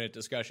 20-minute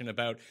discussion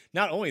about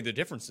not only the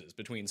differences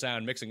between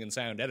sound mixing and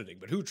sound editing.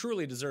 But who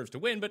truly deserves to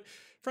win? But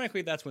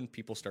frankly, that's when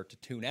people start to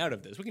tune out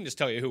of this. We can just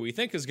tell you who we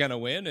think is going to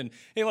win. And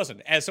hey,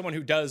 listen, as someone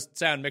who does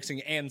sound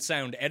mixing and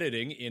sound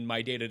editing in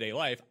my day-to-day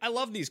life, I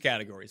love these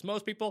categories.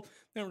 Most people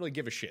don't really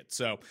give a shit.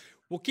 So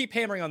we'll keep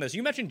hammering on this.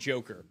 You mentioned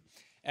Joker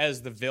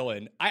as the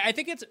villain. I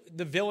think it's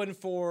the villain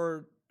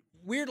for,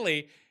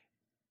 weirdly,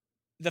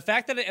 the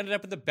fact that it ended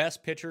up with the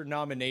Best Picture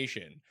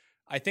nomination,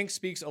 I think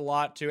speaks a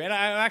lot to, and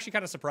I'm actually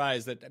kind of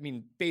surprised that, I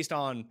mean, based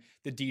on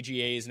the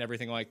DGAs and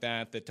everything like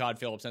that, that Todd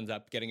Phillips ends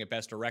up getting a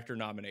Best Director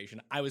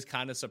nomination. I was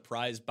kind of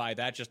surprised by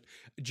that, just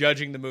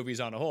judging the movies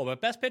on a whole. But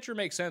Best Picture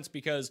makes sense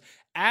because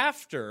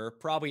after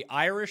probably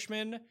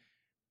Irishman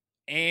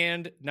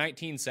and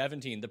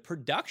 1917, the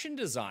production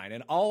design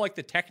and all like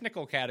the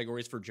technical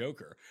categories for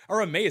Joker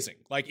are amazing.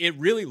 Like, it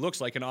really looks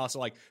like an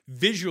awesome, like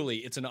visually,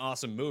 it's an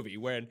awesome movie.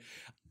 When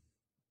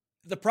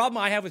the problem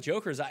I have with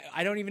Joker is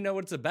I don't even know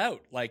what it's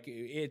about. Like,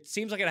 it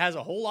seems like it has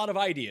a whole lot of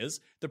ideas.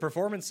 The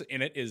performance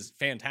in it is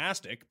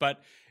fantastic,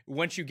 but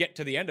once you get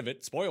to the end of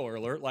it, spoiler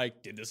alert,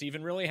 like, did this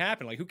even really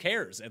happen? Like, who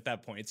cares at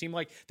that point? It seemed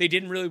like they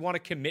didn't really want to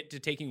commit to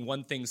taking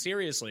one thing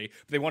seriously,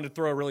 but they wanted to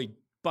throw a really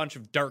bunch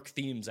of dark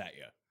themes at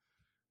you.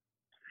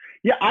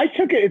 Yeah, I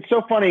took it. It's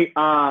so funny.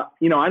 I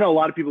know a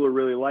lot of people who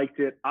really liked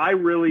it. I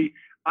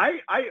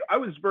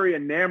was very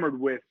enamored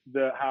with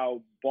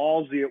how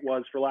ballsy it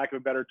was, for lack of a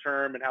better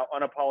term, and how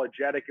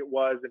unapologetic it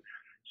was. And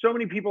so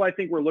many people, I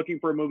think, were looking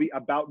for a movie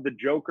about the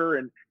Joker,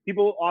 and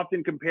people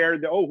often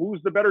compared,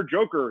 who's the better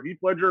Joker, Heath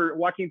Ledger,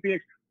 Joaquin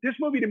Phoenix? This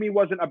movie to me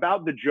wasn't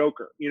about the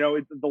Joker.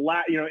 It's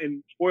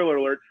in spoiler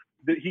alert,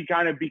 that he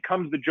kind of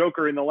becomes the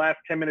Joker in the last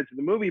 10 minutes of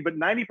the movie, but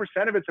 90%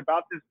 of it's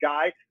about this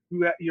guy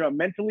who, a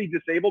mentally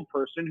disabled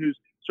person who's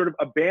sort of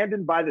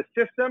abandoned by the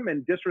system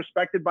and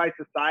disrespected by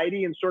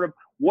society, and sort of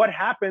what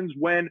happens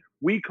when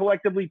we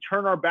collectively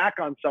turn our back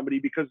on somebody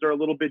because they're a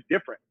little bit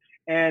different.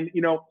 And,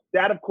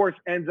 that of course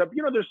ends up,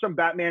 there's some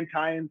Batman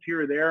tie-ins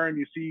here or there, and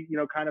you see,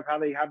 kind of how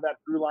they have that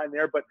through line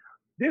there. But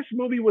this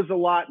movie was a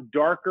lot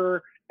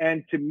darker,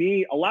 and to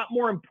me, a lot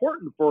more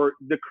important for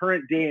the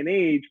current day and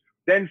age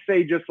than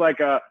say just like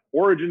a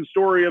origin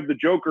story of the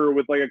Joker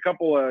with like a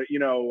couple of,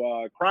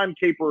 crime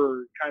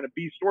caper kind of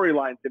B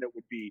storylines in it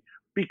would be.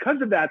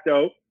 Because of that,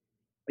 though,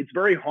 it's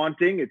very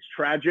haunting. It's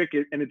tragic.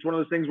 And it's one of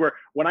those things where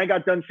when I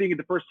got done seeing it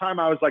the first time,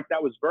 I was like,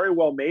 that was very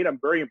well made. I'm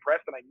very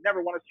impressed, and I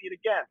never want to see it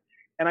again.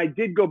 And I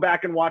did go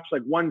back and watch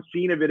like one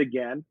scene of it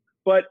again.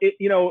 But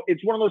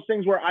it's one of those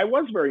things where I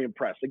was very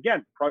impressed.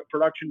 Again,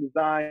 production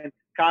design,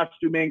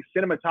 costuming,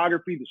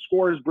 cinematography, the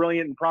score is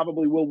brilliant and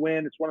probably will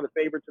win. It's one of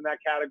the favorites in that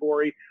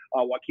category.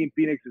 Joaquin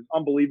Phoenix is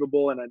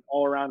unbelievable and an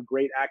all-around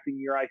great acting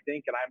year, I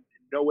think. And I'm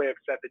in no way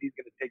upset that he's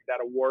going to take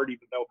that award,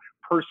 even though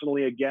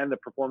personally, again, the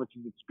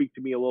performances would speak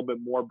to me a little bit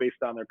more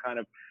based on their kind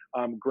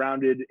of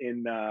grounded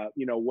in,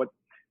 what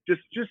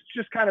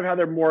just kind of how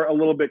they're more a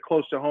little bit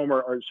close to home,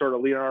 or sort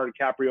of Leonardo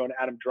DiCaprio and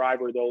Adam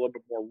Driver, though a little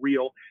bit more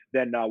real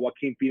than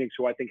Joaquin Phoenix,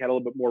 who I think had a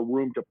little bit more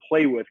room to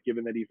play with,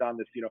 given that he's on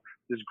this,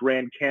 this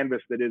grand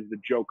canvas that is the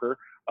Joker,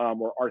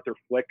 or Arthur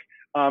Flick.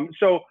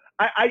 So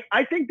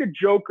I think the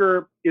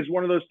Joker is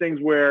one of those things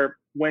where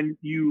when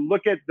you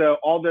look at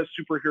all the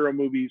superhero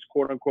movies,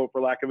 quote unquote,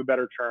 for lack of a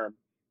better term,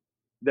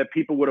 that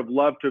people would have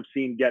loved to have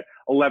seen get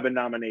 11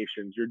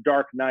 nominations, your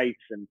Dark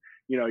Knights and,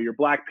 your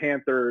Black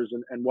Panthers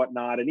and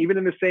whatnot. And even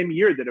in the same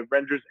year that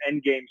Avengers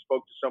Endgame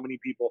spoke to so many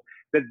people,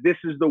 that this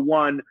is the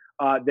one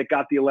that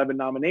got the 11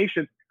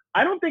 nominations.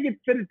 I don't think it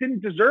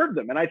didn't deserve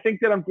them. And I think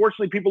that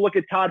unfortunately people look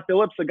at Todd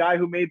Phillips, the guy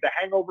who made the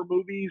Hangover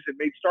movies and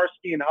made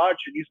Starsky and Hutch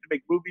and used to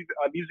make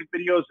music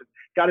videos and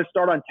got his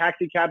start on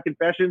Taxi Cab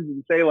Confessions,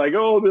 and say like,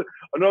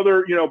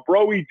 another,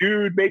 bro-y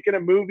dude making a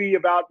movie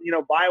about,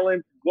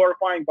 violence,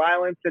 glorifying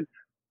violence. And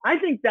I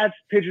think that's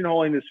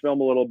pigeonholing this film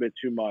a little bit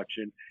too much.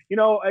 And,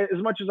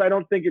 as much as I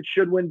don't think it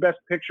should win Best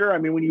Picture, I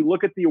mean, when you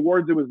look at the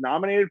awards it was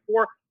nominated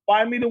for,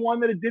 find me the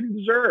one that it didn't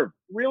deserve.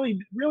 Really,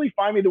 really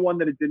find me the one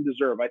that it didn't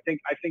deserve. I think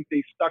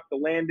they stuck the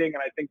landing, and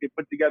I think they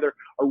put together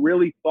a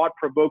really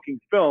thought-provoking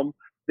film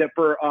that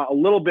for a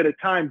little bit of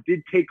time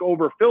did take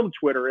over film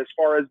Twitter as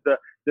far as the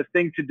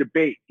thing to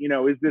debate.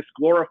 Is this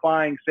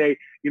glorifying, say,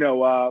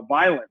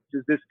 violence?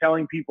 Is this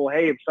telling people,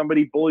 hey, if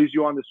somebody bullies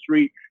you on the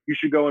street, you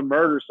should go and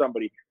murder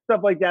somebody?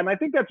 Stuff like that. And I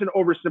think that's an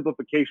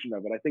oversimplification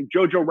of it. I think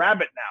Jojo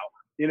Rabbit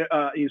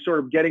now, he's sort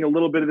of getting a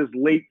little bit of this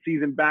late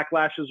season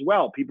backlash as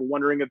well. People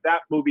wondering if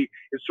that movie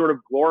is sort of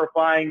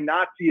glorifying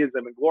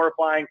Nazism and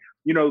glorifying,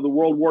 the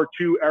World War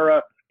II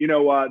era,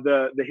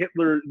 the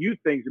Hitler Youth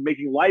things, and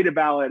making light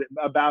about it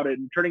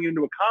and turning it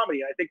into a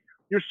comedy. And I think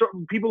there's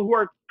certain people who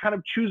are kind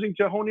of choosing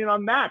to hone in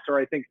on that, or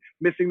I think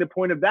missing the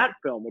point of that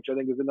film, which I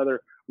think is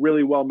another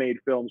really well-made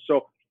film.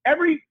 So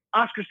every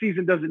Oscar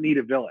season doesn't need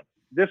a villain.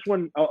 This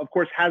one, of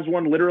course, has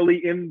one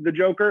literally in the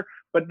Joker,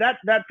 but that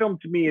film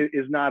to me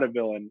is not a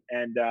villain,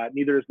 and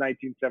neither is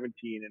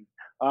 1917.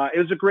 And it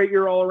was a great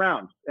year all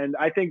around. And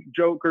I think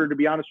Joker, to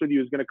be honest with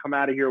you, is going to come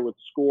out of here with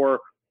score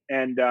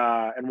and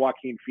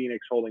Joaquin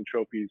Phoenix holding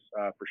trophies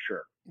for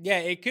sure. Yeah,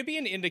 it could be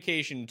an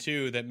indication,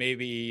 too, that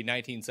maybe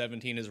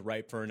 1917 is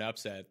ripe for an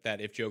upset,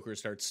 that if Joker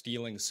starts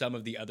stealing some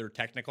of the other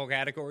technical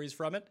categories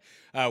from it,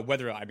 I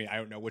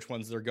don't know which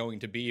ones they're going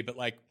to be, but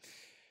like,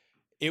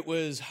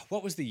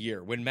 what was the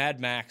year when Mad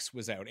Max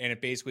was out and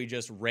it basically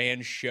just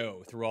ran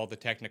show through all the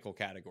technical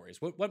categories?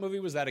 What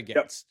movie was that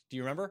against? Yep. Do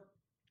you remember?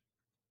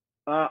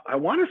 I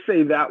want to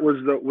say that was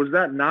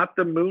that not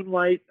the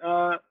Moonlight?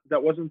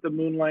 That wasn't the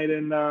Moonlight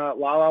in La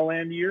La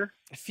Land year.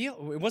 I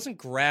feel it wasn't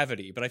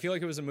Gravity, but I feel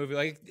like it was a movie.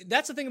 Like,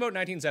 that's the thing about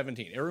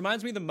 1917. It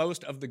reminds me the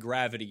most of the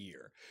Gravity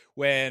year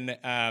when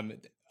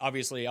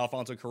obviously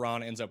Alfonso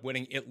Cuarón ends up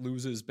winning. It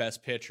loses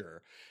Best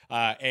Picture,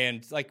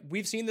 and like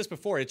we've seen this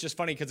before. It's just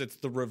funny because it's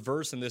the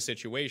reverse in this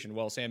situation.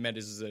 Well, Sam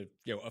Mendes is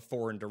a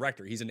foreign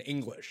director. He's an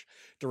English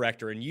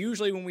director, and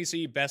usually when we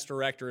see Best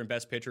Director and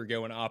Best Picture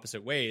go in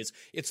opposite ways,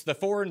 it's the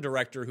foreign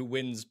director who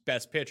wins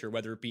Best Picture,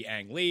 whether it be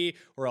Ang Lee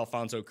or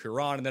Alfonso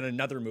Cuarón, and then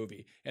another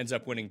movie ends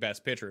up winning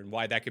Best Picture, and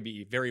why that could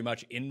be very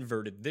much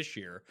inverted this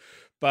year.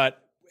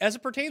 But as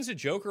it pertains to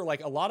Joker,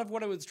 like a lot of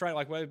what it was trying,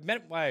 like what I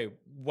meant by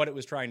what it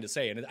was trying to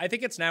say, and I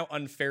think it's now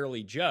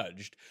unfairly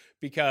judged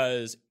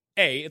because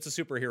it's a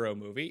superhero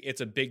movie,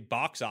 it's a big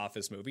box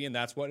office movie, and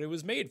that's what it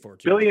was made for.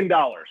 $1 billion.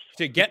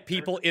 To get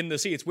people in the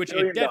seats, which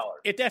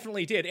it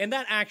definitely did. And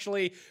that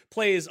actually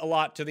plays a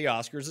lot to the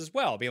Oscars as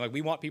well, being like,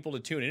 we want people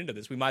to tune into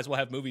this. We might as well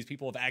have movies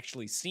people have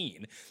actually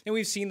seen. And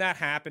we've seen that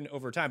happen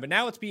over time. But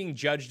now it's being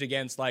judged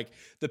against like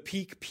the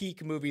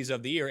peak movies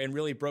of the year and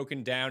really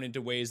broken down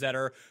into ways that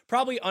are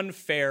probably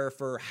unfair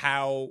for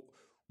how,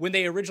 when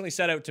they originally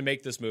set out to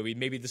make this movie,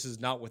 maybe this is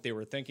not what they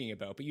were thinking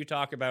about. But you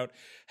talk about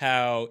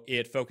how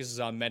it focuses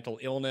on mental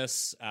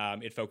illness,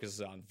 it focuses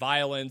on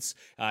violence,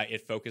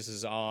 it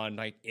focuses on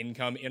like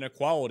income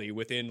inequality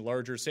within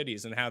larger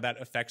cities and how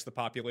that affects the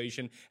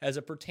population as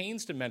it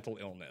pertains to mental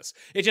illness.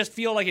 It just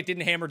feels like it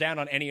didn't hammer down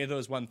on any of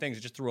those one things.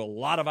 It just threw a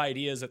lot of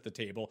ideas at the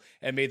table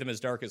and made them as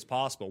dark as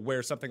possible,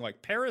 where something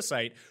like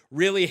Parasite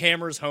really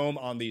hammers home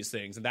on these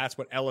things. And that's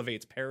what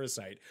elevates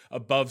Parasite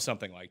above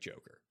something like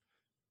Joker.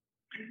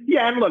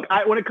 Yeah, and look,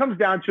 when it comes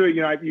down to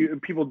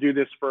it, people do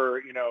this for,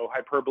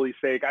 hyperbole's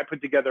sake. I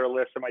put together a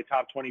list of my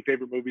top 20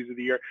 favorite movies of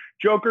the year.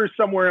 Joker's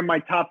somewhere in my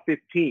top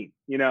 15,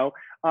 Now,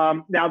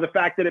 the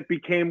fact that it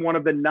became one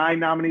of the 9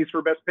 nominees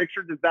for Best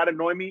Picture, does that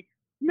annoy me?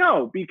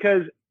 No,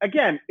 because,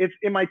 again, it's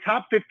in my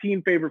top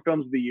 15 favorite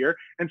films of the year.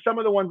 And some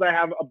of the ones I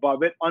have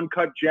above it,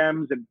 Uncut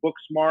Gems and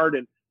Booksmart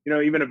and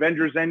even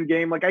Avengers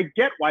Endgame, like I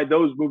get why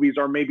those movies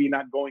are maybe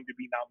not going to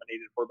be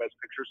nominated for Best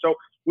Picture. So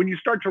when you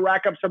start to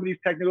rack up some of these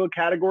technical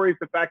categories,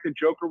 the fact that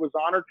Joker was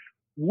honored,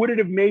 would it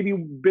have maybe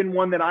been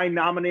one that I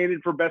nominated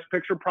for Best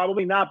Picture?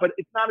 Probably not, but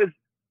it's not as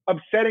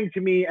upsetting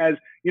to me as,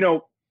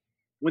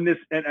 when this,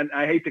 and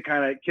I hate to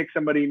kind of kick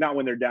somebody, not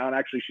when they're down,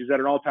 actually she's at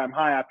an all-time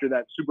high after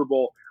that Super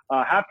Bowl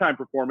halftime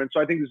performance.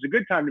 So I think this is a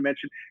good time to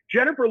mention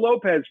Jennifer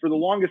Lopez for the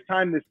longest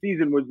time this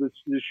season was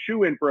this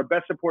shoe-in for a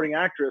Best Supporting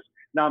Actress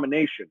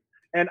nomination.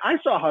 And I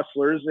saw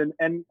Hustlers,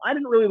 and I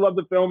didn't really love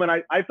the film, and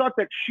I thought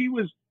that she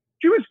was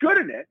good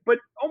in it, but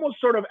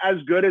almost sort of as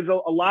good as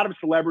a lot of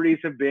celebrities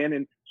have been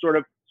in sort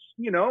of,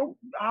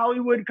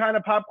 Hollywood kind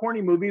of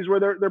popcorny movies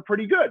where they're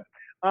pretty good.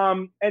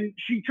 And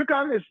she took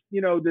on this,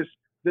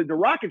 the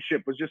rocket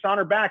ship was just on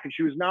her back, and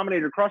she was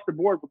nominated across the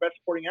board for Best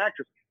Supporting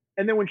Actress.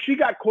 And then when she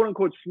got quote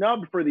unquote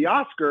snubbed for the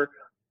Oscar,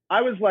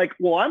 I was like,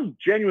 well, I'm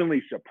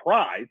genuinely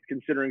surprised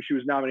considering she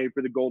was nominated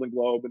for the Golden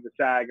Globe and the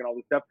SAG and all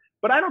this stuff.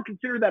 But I don't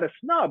consider that a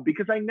snub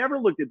because I never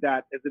looked at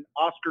that as an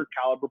Oscar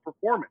caliber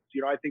performance.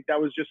 I think that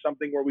was just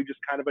something where we just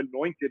kind of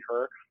anointed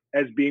her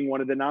as being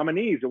one of the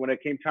nominees. And when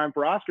it came time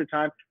for Oscar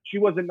time, she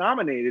wasn't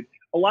nominated.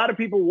 A lot of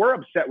people were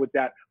upset with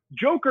that.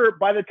 Joker,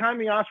 by the time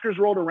the Oscars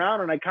rolled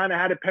around and I kind of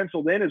had it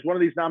penciled in as one of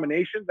these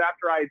nominations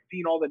after I had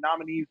seen all the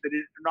nominations that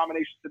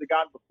had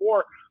gotten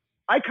before,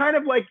 I kind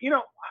of like,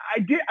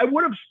 I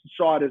would have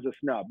saw it as a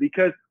snub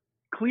because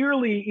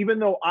clearly, even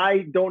though I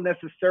don't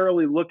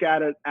necessarily look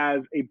at it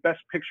as a Best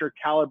Picture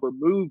caliber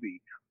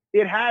movie,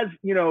 it has,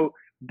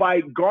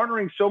 by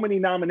garnering so many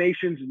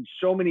nominations in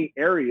so many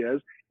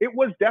areas, it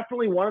was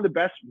definitely one of the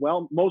best,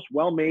 most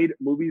well-made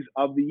movies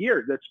of the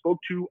year that spoke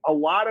to a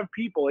lot of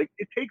people. It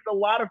takes a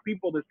lot of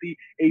people to see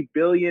a $1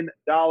 billion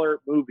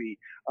movie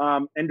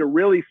and to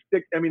really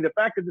stick. I mean, the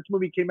fact that this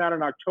movie came out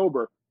in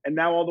October and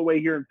now all the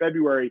way here in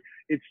February,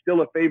 it's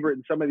still a favorite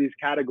in some of these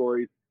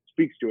categories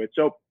speaks to it.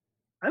 So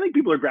I think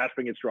people are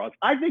grasping at straws.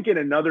 I think in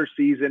another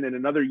season, in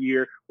another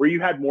year, where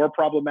you had more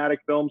problematic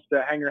films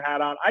to hang your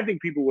hat on, I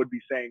think people would be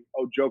saying,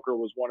 oh, Joker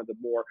was one of the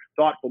more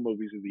thoughtful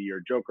movies of the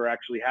year. Joker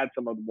actually had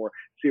some of the more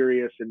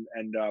serious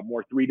and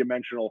more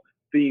three-dimensional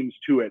themes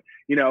to it.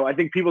 I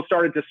think people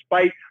started to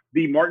spite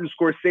the Martin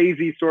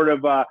Scorsese sort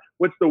of,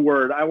 what's the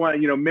word?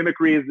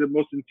 Mimicry is the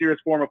most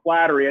sincerest form of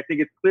flattery. I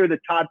think it's clear that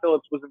Todd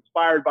Phillips was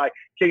inspired by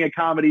King of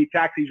Comedy,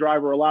 Taxi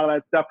Driver, a lot of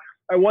that stuff.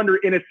 I wonder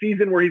in a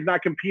season where he's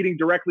not competing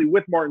directly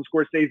with Martin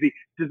Scorsese,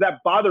 does that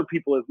bother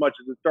people as much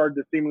as it started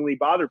to seemingly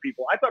bother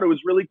people? I thought it was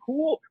really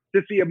cool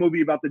to see a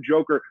movie about the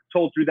Joker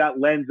told through that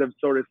lens of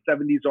sort of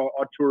 70s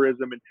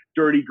auteurism and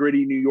dirty,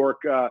 gritty New York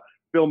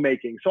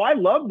filmmaking. So I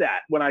love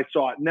that when I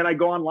saw it. And then I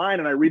go online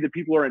and I read that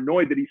people are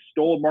annoyed that he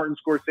stole Martin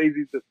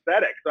Scorsese's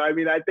aesthetic. So, I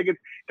mean, I think it's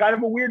kind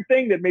of a weird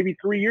thing that maybe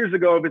 3 years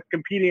ago, if it's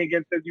competing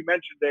against, as you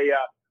mentioned,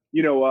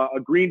 a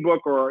Green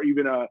Book or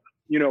even a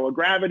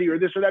Gravity or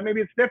this or that, maybe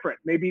it's different.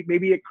 Maybe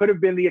it could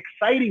have been the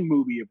exciting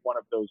movie of one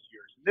of those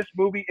years.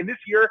 In this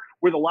year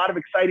with a lot of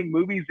exciting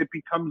movies, it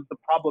becomes the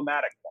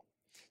problematic one.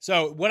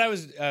 So what I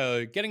was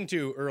getting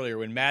to earlier,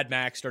 when Mad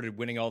Max started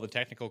winning all the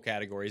technical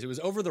categories, it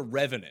was over The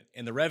Revenant.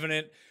 And The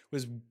Revenant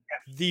was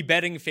the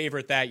betting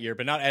favorite that year,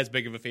 but not as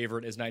big of a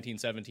favorite as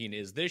 1917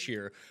 is this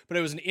year. But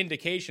it was an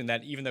indication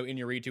that even though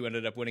Iñárritu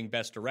ended up winning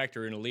Best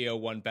Director and Leo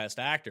won Best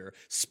Actor,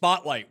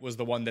 Spotlight was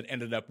the one that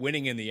ended up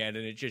winning in the end.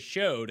 And it just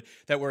showed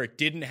that where it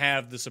didn't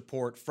have the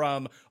support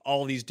from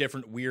all these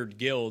different weird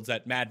guilds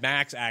that Mad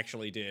Max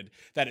actually did,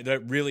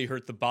 that really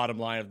hurt the bottom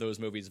line of those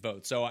movies'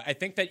 votes. So I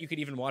think that you could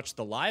even watch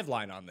the live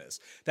line on this,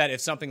 that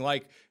if something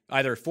like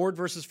either Ford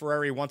versus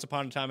Ferrari, Once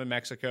Upon a Time in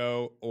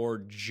Mexico, or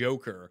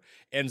Joker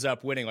ends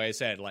up winning, like I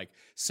said, like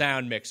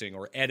sound mixing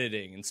or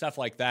editing and stuff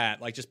like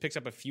that, like just picks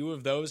up a few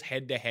of those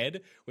head to head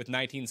with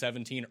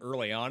 1917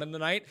 early on in the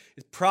night,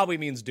 it probably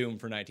means doom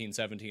for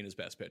 1917 as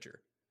Best Picture.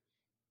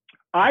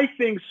 I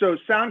think so.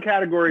 Sound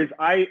categories,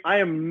 I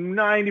am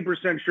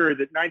 90% sure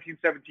that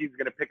 1917 is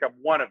going to pick up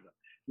one of them.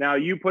 Now,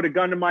 you put a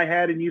gun to my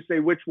head and you say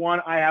which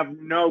one, I have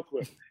no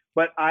clue.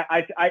 But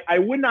I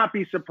would not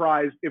be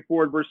surprised if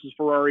Ford versus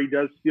Ferrari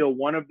does steal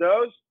one of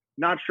those.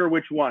 Not sure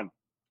which one.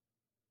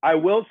 I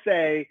will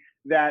say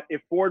that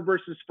if Ford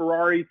versus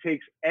Ferrari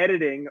takes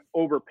editing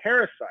over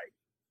Parasite,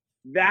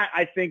 that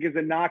I think is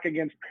a knock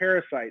against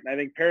Parasite. And I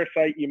think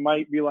Parasite, you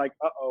might be like,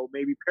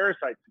 maybe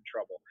Parasite's in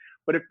trouble.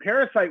 But if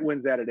Parasite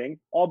wins editing,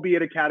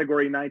 albeit a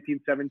category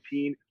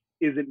 1917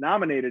 isn't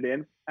nominated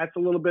in, that's a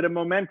little bit of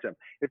momentum.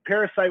 If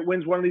Parasite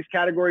wins one of these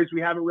categories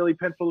we haven't really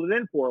penciled it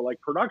in for, like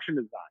production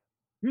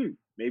design,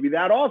 maybe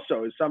that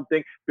also is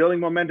something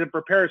building momentum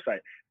for Parasite.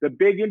 The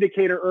big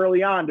indicator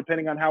early on,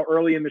 depending on how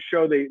early in the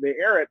show they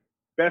air it,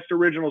 Best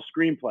Original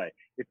Screenplay.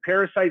 If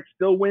Parasite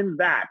still wins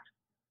that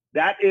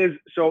is,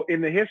 so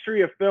in the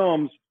history of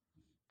films,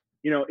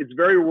 it's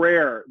very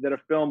rare that a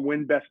film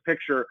win Best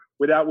Picture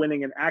without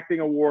winning an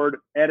acting award,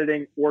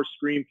 editing, or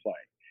screenplay.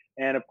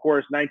 And of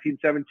course,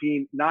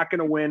 1917, not going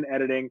to win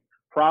editing,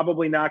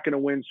 probably not going to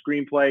win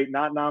screenplay,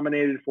 not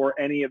nominated for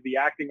any of the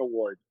acting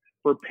awards.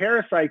 For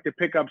Parasite to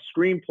pick up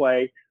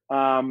screenplay,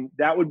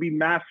 that would be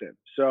massive.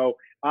 So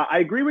I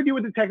agree with you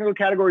with the technical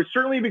categories.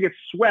 Certainly if it gets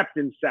swept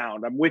in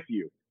sound, I'm with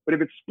you. But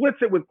if it splits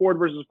it with Ford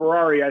versus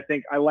Ferrari, I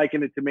think I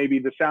liken it to maybe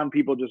the sound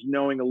people just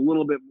knowing a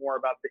little bit more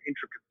about the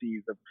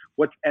intricacies of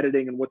what's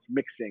editing and what's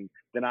mixing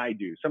than I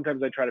do.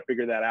 Sometimes I try to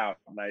figure that out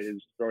and I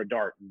just throw a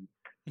dart and,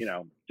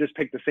 just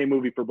pick the same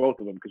movie for both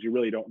of them because you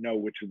really don't know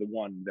which is the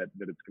one that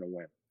it's going to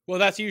win. Well,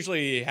 that's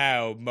usually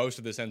how most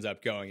of this ends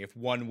up going. If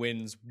one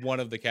wins one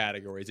of the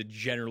categories, it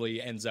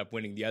generally ends up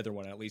winning the other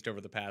one, at least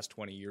over the past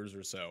 20 years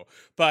or so.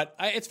 But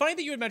it's funny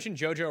that you had mentioned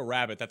Jojo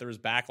Rabbit, that there was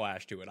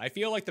backlash to it. I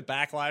feel like the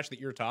backlash that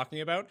you're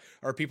talking about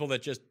are people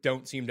that just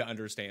don't seem to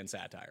understand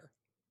satire.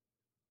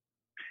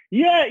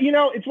 Yeah,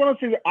 it's one of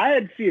those things. I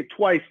had to see it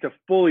twice to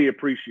fully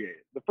appreciate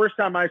it. The first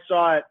time I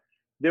saw it,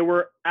 there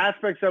were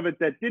aspects of it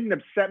that didn't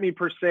upset me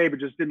per se, but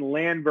just didn't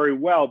land very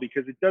well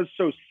because it does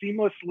so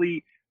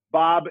seamlessly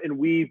bob and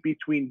weave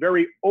between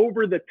very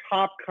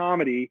over-the-top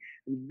comedy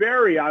and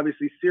very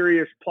obviously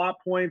serious plot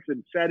points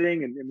and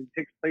setting, and it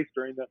takes place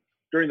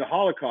during the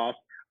Holocaust.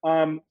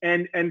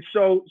 And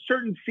so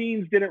certain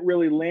scenes didn't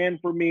really land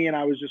for me, and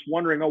I was just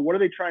wondering, what are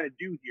they trying to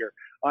do here?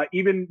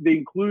 Even the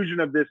inclusion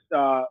of this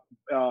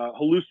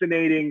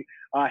hallucinating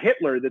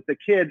Hitler that the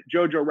kid,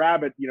 Jojo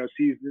Rabbit,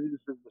 sees, this is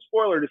a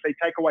spoiler to say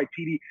Taika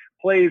Waititi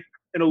plays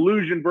an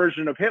illusion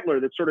version of Hitler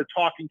that's sort of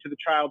talking to the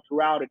child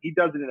throughout, and he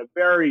does it in a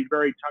very,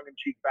 very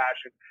tongue-in-cheek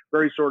fashion,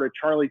 very sort of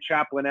Charlie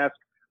Chaplin-esque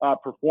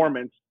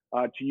performance,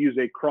 to use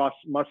a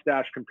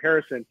cross-mustache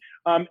comparison.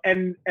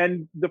 And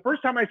the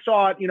first time I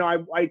saw it,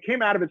 I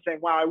came out of it saying,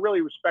 wow, I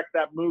really respect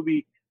that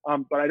movie,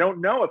 but I don't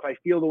know if I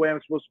feel the way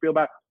I'm supposed to feel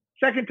about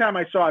it. Second time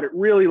I saw it, it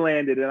really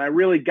landed, and I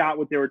really got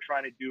what they were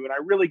trying to do, and I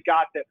really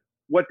got that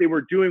what they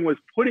were doing was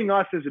putting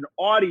us as an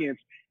audience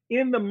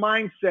in the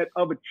mindset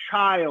of a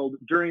child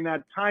during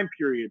that time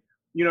period.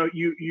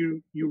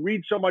 You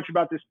read so much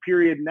about this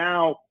period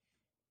now,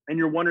 and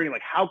you're wondering,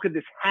 like, how could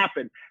this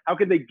happen? How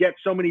could they get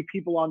so many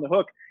people on the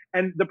hook?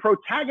 And the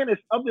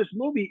protagonist of this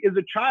movie is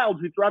a child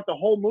who throughout the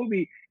whole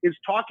movie is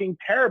talking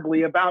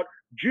terribly about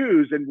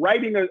Jews and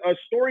writing a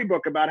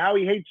storybook about how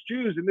he hates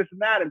Jews and this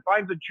and that, and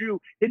finds a Jew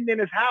hidden in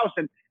his house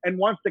and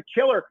wants to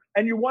kill her.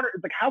 And you wonder,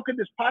 it's like, how could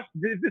this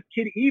is this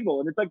kid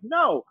evil? And it's like,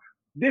 no,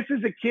 this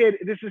is a kid.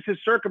 This is his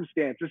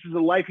circumstance. This is the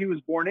life he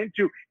was born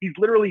into. He's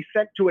literally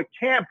sent to a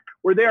camp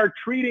where they are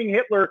treating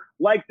Hitler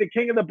like the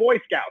king of the Boy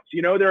Scouts.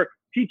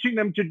 teaching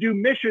them to do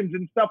missions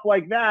and stuff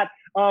like that.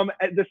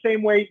 The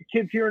same way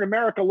kids here in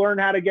America learn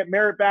how to get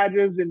merit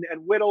badges and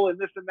whittle and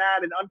this and that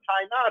and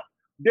untie knots.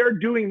 They're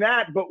doing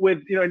that, but with,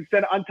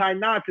 instead of untying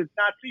knots, it's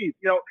Nazis,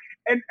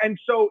 and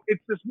so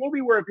it's this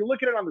movie where if you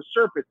look at it on the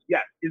surface,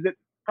 yes, is it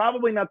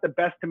probably not the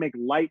best to make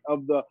light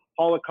of the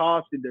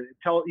Holocaust and to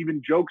tell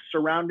even jokes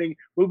surrounding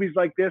movies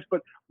like this.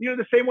 But,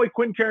 the same way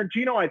Quentin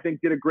Tarantino, I think,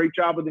 did a great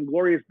job with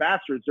Inglourious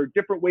Basterds. There are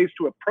different ways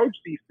to approach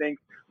these things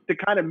to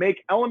kind of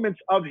make elements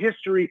of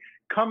history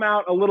come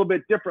out a little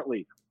bit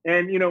differently.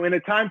 And, in a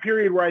time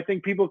period where I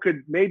think people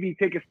could maybe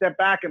take a step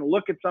back and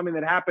look at something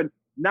that happened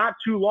not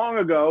too long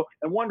ago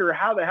and wonder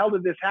how the hell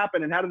did this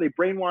happen and how did they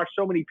brainwash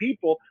so many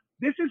people?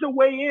 This is a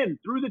way in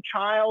through the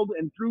child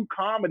and through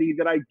comedy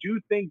that I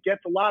do think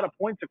gets a lot of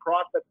points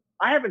across that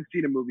I haven't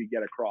seen a movie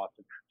get across.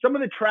 Some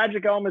of the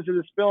tragic elements of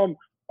this film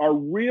are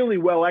really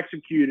well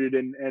executed.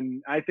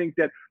 And I think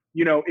that,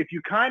 if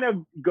you kind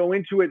of go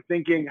into it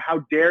thinking,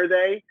 how dare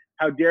they,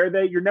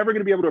 you're never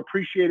going to be able to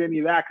appreciate any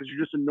of that because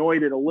you're just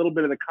annoyed at a little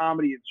bit of the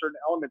comedy and certain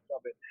elements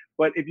of it.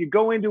 But if you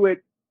go into it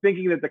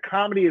thinking that the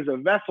comedy is a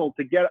vessel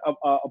to get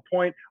a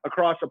point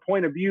across a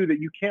point of view that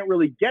you can't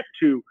really get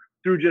to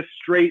through just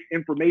straight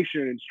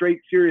information and straight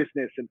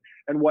seriousness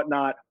and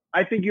whatnot,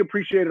 I think you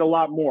appreciate it a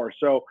lot more.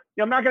 So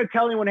I'm not going to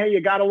tell anyone, hey,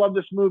 you got to love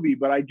this movie,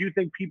 but I do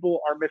think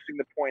people are missing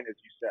the point, as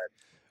you said.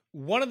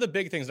 One of the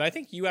big things, and I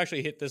think you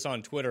actually hit this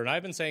on Twitter, and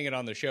I've been saying it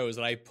on the show, is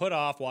that I put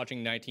off watching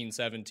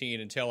 1917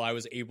 until I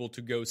was able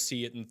to go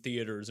see it in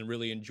theaters and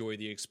really enjoy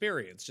the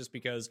experience, just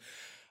because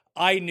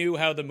I knew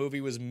how the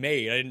movie was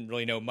made. I didn't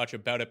really know much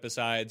about it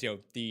besides,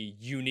 the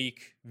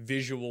unique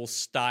visual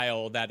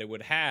style that it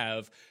would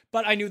have.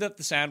 But I knew that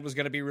the sound was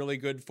going to be really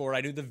good for it.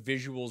 I knew the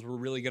visuals were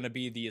really going to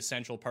be the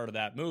essential part of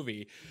that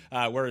movie.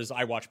 Whereas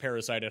I watched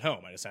Parasite at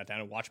home. I just sat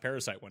down and watched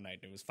Parasite one night,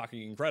 and it was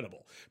fucking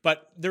incredible.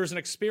 But there's an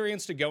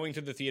experience to going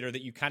to the theater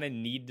that you kind of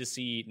need to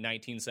see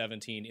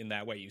 1917 in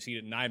that way. You see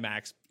it in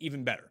IMAX,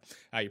 even better.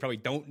 You probably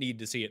don't need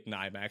to see it in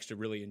IMAX to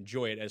really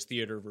enjoy it as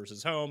theater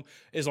versus home,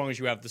 as long as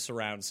you have the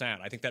surround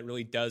sound. I think that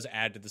really does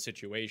add to the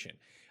situation.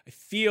 I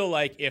feel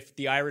like if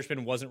The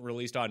Irishman wasn't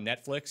released on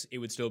Netflix, it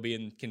would still be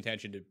in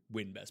contention to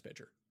win Best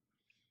Picture.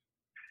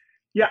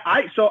 Yeah,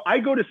 I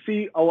go to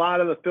see a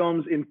lot of the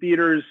films in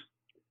theaters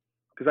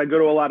because I go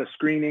to a lot of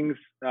screenings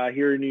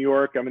here in New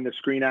York. I'm in the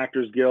Screen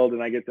Actors Guild,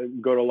 and I get to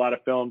go to a lot of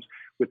films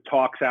with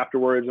talks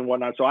afterwards and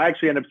whatnot. So I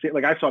actually end up seeing,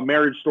 I saw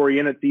Marriage Story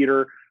in a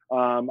theater.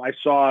 I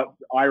saw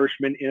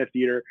Irishman in a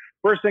theater.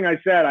 First thing I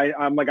said,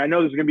 I'm like, I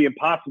know this is going to be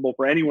impossible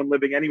for anyone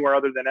living anywhere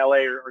other than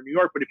LA or New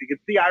York, but if you can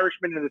see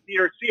Irishman in the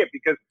theater, see it,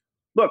 because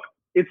look,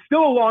 it's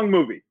still a long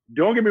movie.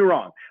 Don't get me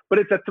wrong, but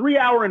it's a 3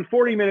 hour and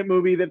 40-minute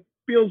movie that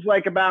feels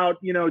like about,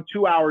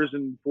 2 hours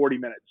and 40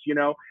 minutes,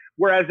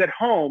 whereas at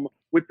home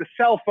with the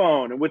cell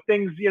phone and with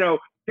things,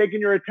 taking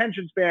your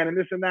attention span and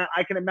this and that,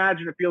 I can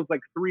imagine it feels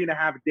like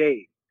 3.5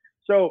 days.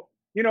 So,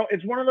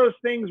 it's one of those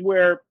things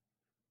where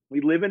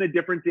we live in a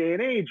different day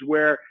and age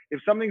where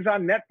if something's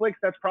on Netflix,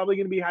 that's probably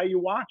going to be how you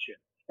watch it.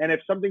 And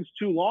if something's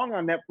too long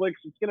on Netflix,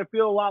 it's going to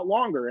feel a lot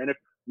longer. And if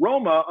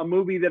Roma, a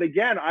movie that,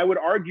 again, I would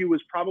argue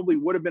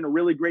would have been a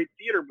really great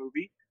theater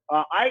movie,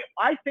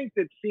 I think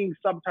that seeing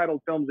subtitled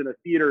films in a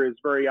theater is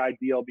very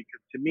ideal because,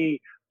 to me,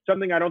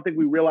 something I don't think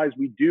we realize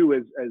we do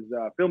as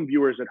film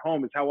viewers at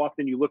home is how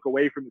often you look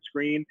away from the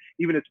screen,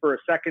 even if it's for a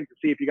second, to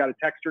see if you got a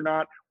text or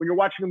not. When you're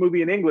watching a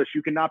movie in English,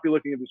 you cannot be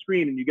looking at the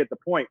screen and you get the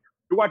point.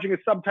 If you're watching a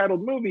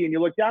subtitled movie and you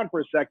look down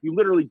for a sec, you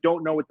literally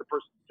don't know what the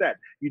person said.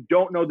 You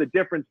don't know the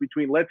difference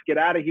between let's get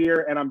out of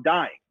here and I'm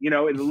dying.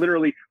 It's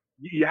literally,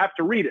 you have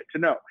to read it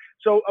to know.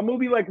 So a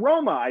movie like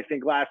Roma, I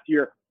think last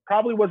year,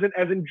 probably wasn't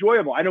as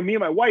enjoyable. I know me and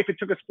my wife, it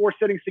took us 4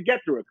 sittings to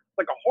get through it. It's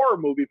like a horror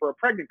movie for a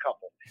pregnant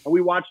couple. And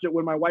we watched it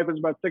when my wife was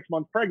about 6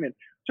 months pregnant.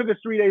 It took us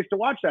 3 days to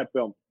watch that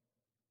film.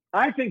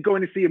 I think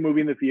going to see a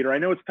movie in the theater, I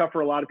know it's tough for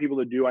a lot of people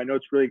to do. I know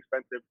it's really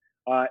expensive.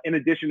 In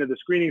addition to the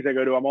screenings I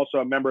go to, I'm also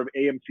a member of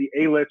AMC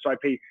A-List. So I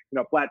pay,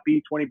 flat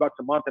fee, $20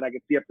 a month, and I can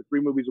see up to 3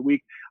 movies a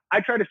week.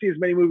 I try to see as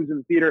many movies in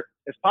the theater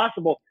as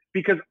possible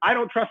because I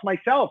don't trust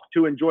myself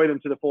to enjoy them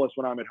to the fullest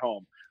when I'm at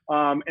home.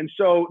 And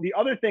so the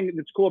other thing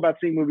that's cool about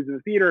seeing movies in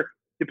the theater,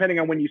 depending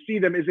on when you see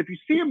them, is if you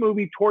see a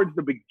movie towards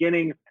the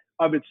beginning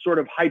of its sort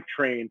of hype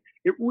train,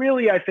 it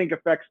really, I think,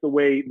 affects the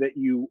way that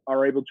you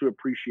are able to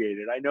appreciate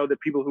it. I know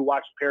that people who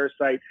watched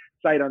Parasite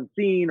sight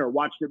unseen or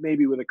watched it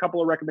maybe with a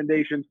couple of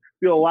recommendations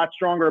feel a lot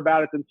stronger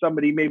about it than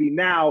somebody maybe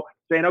now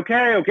saying,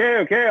 okay,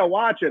 I'll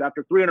watch it.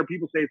 After 300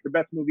 people say it's the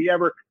best movie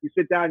ever, you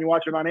sit down, you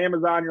watch it on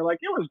Amazon, you're like,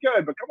 it was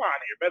good, but come on,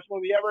 your best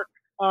movie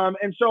ever.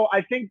 And so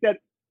I think that,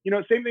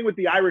 same thing with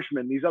The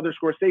Irishman, these other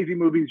Scorsese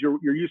movies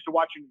you're used to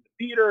watching in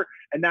the theater,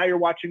 and now you're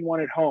watching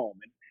one at home.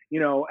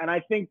 And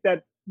I think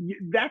that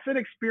that's an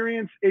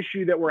experience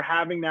issue that we're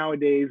having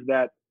nowadays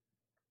that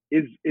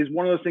is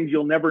one of those things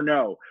you'll never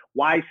know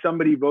why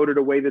somebody voted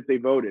a way that they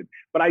voted.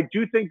 But I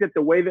do think that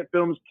the way that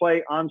films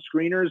play on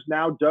screeners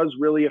now does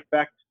really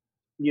affect,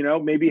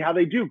 maybe how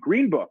they do.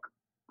 Green Book,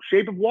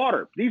 Shape of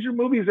Water. These are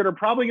movies that are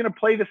probably going to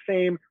play the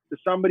same to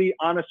somebody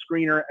on a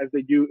screener as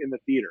they do in the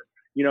theater.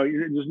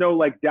 There's no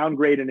like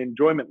downgrade in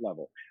enjoyment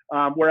level.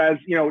 Whereas,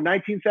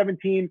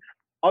 1917,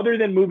 other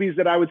than movies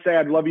that I would say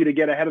I'd love you to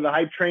get ahead of the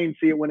hype train,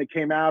 see it when it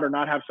came out, or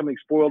not have something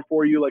spoiled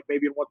for you, like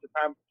maybe in Once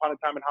Upon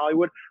a Time in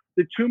Hollywood.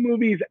 The two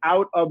movies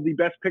out of the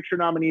Best Picture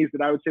nominees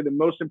that I would say the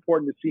most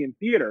important to see in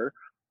theater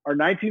are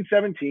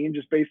 1917,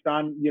 just based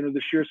on,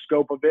 the sheer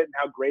scope of it and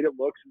how great it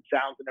looks and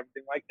sounds and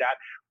everything like that.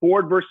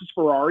 Ford versus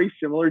Ferrari,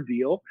 similar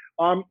deal.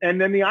 And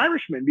then The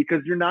Irishman,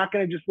 because you're not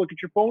going to just look at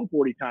your phone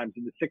 40 times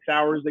in the 6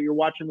 hours that you're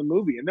watching the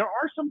movie. And there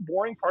are some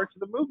boring parts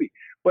of the movie,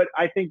 but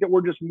I think that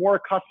we're just more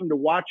accustomed to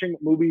watching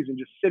movies and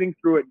just sitting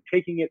through it and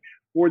taking it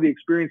for the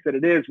experience that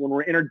it is when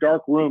we're in a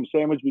dark room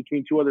sandwiched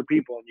between two other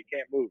people and you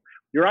can't move.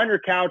 You're on your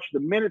couch.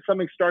 The minute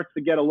something starts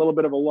to get a little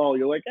bit of a lull,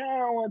 you're like,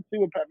 let's see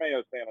what Pat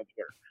Mayo's saying on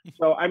Twitter.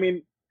 So,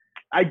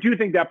 I do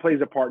think that plays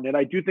a part in it.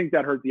 I do think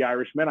that hurt The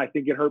Irishman. I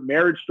think it hurt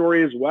Marriage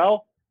Story as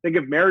well. I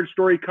think if Marriage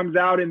Story comes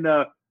out in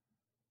the,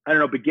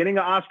 beginning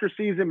of Oscar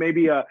season,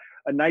 maybe a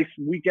nice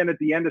weekend at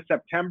the end of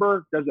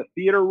September, does a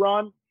theater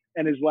run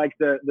and is like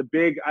the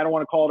big, I don't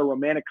want to call it a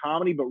romantic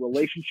comedy, but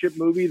relationship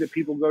movie that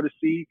people go to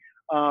see.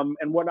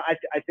 And what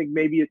I think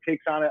maybe it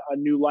takes on a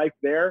new life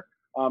there.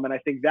 And I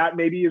think that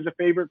maybe is a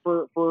favorite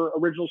for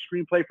original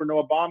screenplay for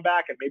Noah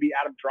Baumbach, and maybe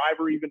Adam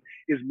Driver even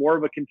is more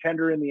of a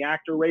contender in the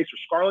actor race, or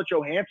Scarlett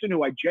Johansson,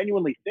 who I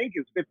genuinely think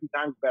is 50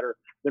 times better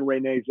than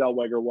Renee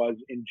Zellweger was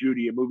in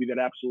Judy, a movie that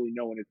absolutely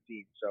no one has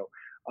seen. So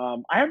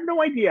I have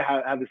no idea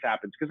how this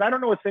happens, because I don't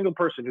know a single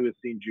person who has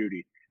seen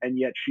Judy, and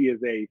yet she is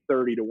a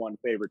 30-1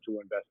 favorite to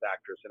win Best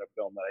Actress in a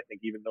film that I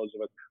think even those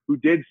of us who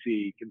did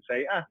see can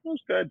say, it was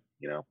good,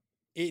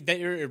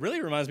 It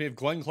really reminds me of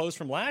Glenn Close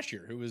from last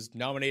year, who was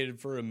nominated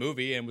for a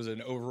movie and was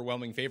an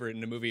overwhelming favorite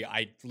in a movie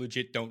I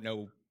legit don't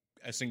know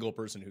a single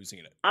person who's seen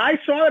it. I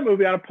saw that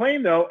movie on a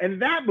plane, though,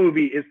 and that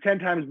movie is 10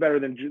 times better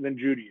than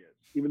Judy is.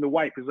 Even The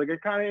Wife is like a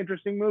kind of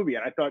interesting movie,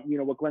 and I thought,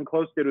 what Glenn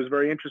Close did was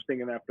very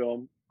interesting in that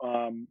film.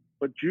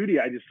 But Judy,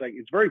 I just like,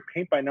 it's very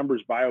paint by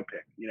numbers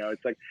biopic.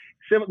 It's like,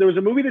 there was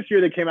a movie this year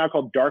that came out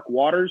called Dark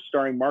Waters,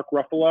 starring Mark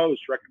Ruffalo. It was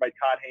directed by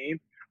Todd Haynes,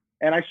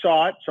 and I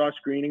saw a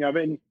screening of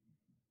it, and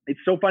it's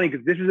so funny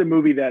because this is a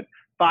movie that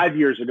 5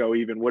 years ago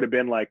even would have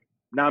been like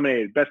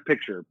nominated Best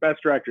Picture,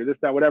 Best Director, this,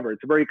 that, whatever.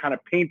 It's a very kind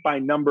of paint by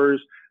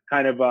numbers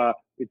kind of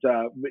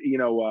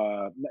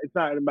it's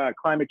not about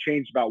climate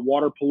change, it's about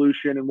water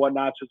pollution and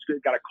whatnot. So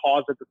it's got a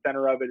cause at the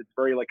center of it. It's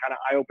very like kind of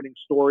eye-opening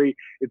story.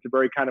 It's a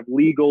very kind of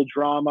legal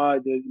drama.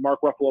 Mark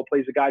Ruffalo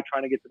plays a guy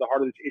trying to get to the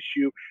heart of this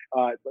issue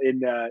in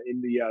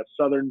the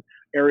southern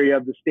area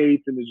of the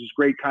states, and there's this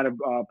great kind of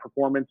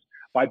performance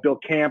by Bill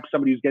Camp,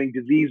 somebody who's getting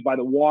diseased by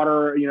the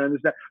water,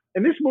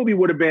 and this movie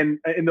would have been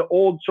in the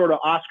old sort of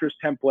Oscars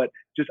template,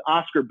 just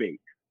Oscar bait.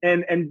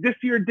 And this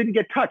year didn't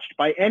get touched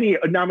by any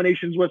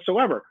nominations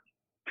whatsoever.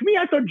 To me,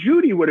 I thought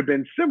Judy would have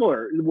been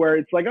similar, where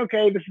it's like,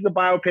 okay, this is a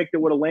biopic that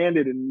would have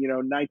landed in,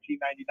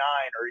 1999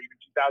 or even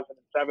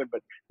 2007.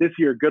 But this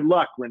year, good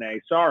luck,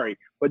 Renee. Sorry.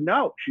 But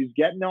no, she's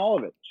getting all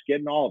of it.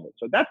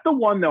 So that's the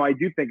one, though, I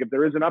do think if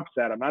there is an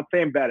upset, I'm not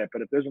saying bet it,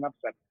 but if there's an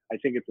upset, I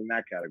think it's in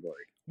that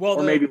category. Well,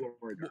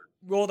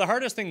 the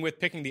hardest thing with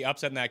picking the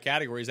upset in that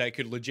category is that it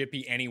could legit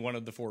be any one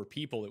of the four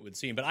people, it would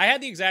seem. But I had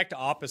the exact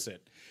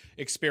opposite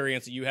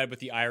experience that you had with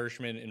The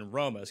Irishman and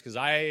Roma, because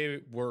I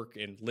work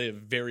and live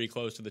very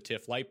close to the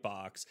TIFF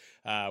Lightbox,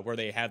 where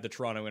they have the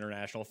Toronto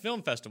International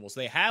Film Festival. So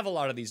they have a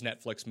lot of these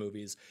Netflix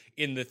movies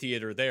in the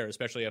theater there,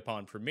 especially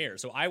upon premiere.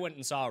 So I went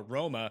and saw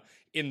Roma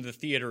in the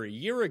theater a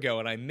year ago,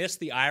 and I missed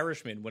The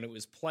Irishman when it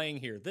was playing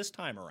here this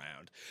time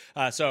around.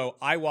 So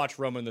I watched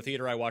Roma in the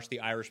theater, I watched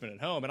The Irishman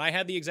at home, and I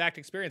had the exact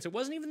experience. It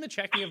wasn't even the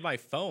checking of my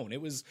phone.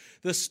 It was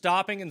the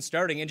stopping and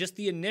starting, and just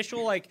the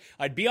initial, like,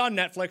 I'd be on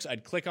Netflix,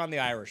 I'd click on The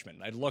Irishman,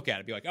 I'd look at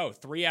it, be like,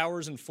 3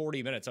 hours and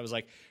 40 minutes. I was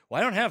like, well,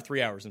 I don't have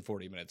 3 hours and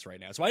 40 minutes right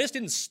now. So I just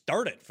didn't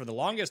start it for the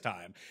longest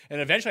time.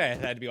 And eventually I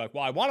had to be like,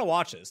 well, I want to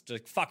watch this.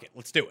 Just, fuck it,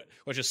 let's do it.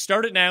 Let's just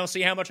start it now,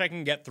 see how much I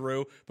can get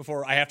through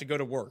before I have to go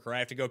to work or I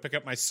have to go pick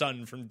up my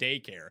son from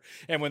daycare.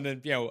 And when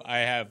I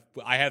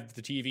have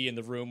the TV in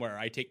the room where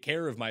I take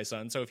care of my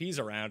son, so if he's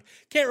around,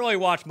 can't really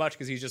watch much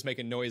because he's just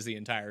making noise the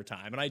entire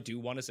time. And I do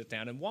want to sit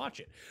down and watch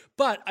it.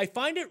 But I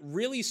find it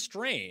really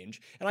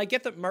strange, and I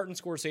get that Martin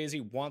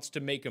Scorsese wants to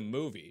make a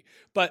movie,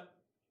 but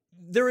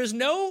there is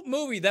no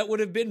movie that would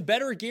have been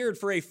better geared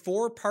for a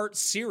 4-part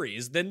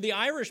series than The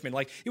Irishman.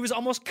 Like, it was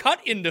almost cut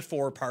into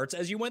 4 parts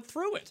as you went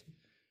through it.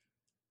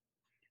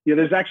 Yeah,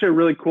 there's actually a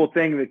really cool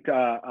thing that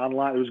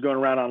online, it was going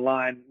around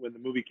online when the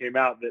movie came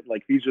out, that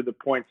like these are the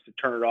points to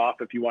turn it off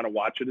if you want to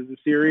watch it as a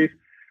series.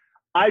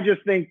 I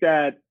just think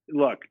that,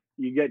 look,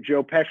 you get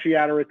Joe Pesci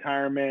out of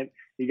retirement.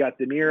 You got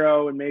De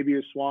Niro and maybe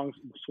a swan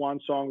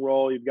song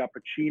role. You've got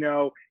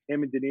Pacino,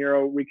 him and De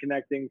Niro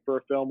reconnecting for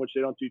a film, which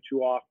they don't do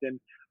too often.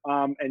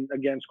 And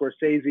again,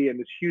 Scorsese and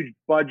this huge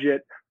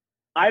budget.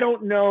 I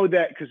don't know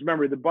that, because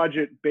remember, the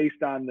budget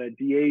based on the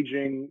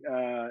de-aging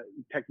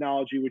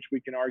technology, which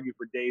we can argue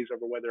for days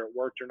over whether it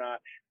worked or not.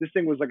 This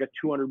thing was like a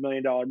 $200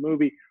 million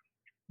movie.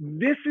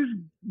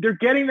 they're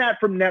getting that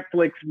from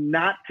Netflix,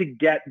 not to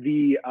get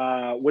the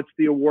what's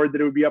the award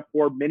that it would be up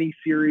for,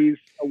 miniseries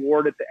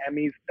award at the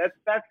Emmys.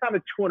 That's not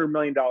a $200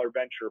 million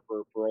venture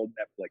for old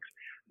Netflix.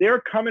 They're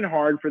coming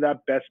hard for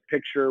that Best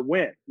Picture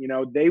win. You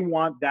know, they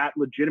want that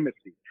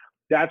legitimacy.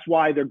 That's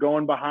why they're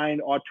going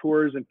behind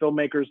auteurs and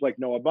filmmakers like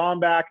Noah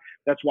Baumbach.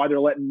 That's why they're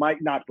letting Mike,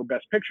 not for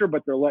Best Picture,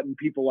 but they're letting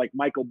people like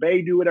Michael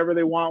Bay do whatever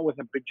they want with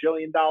 $1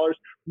 bajillion.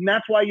 And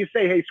that's why you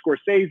say, hey,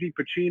 Scorsese,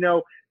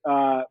 Pacino,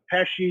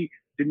 Pesci,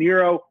 De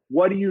Niro,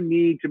 what do you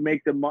need to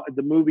make the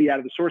movie out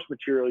of the source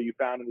material you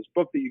found in this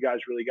book that you guys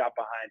really got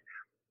behind?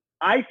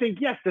 I think,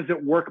 yes. Does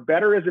it work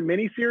better as a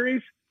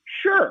miniseries?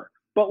 Sure.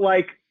 But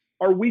like,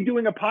 are we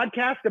doing a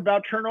podcast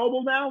about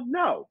Chernobyl now?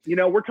 No. You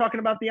know, we're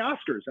talking about the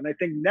Oscars. And I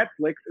think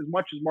Netflix, as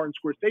much as Martin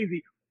Scorsese,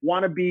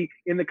 want to be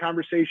in the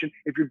conversation.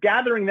 If you're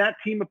gathering that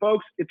team of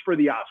folks, it's for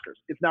the Oscars.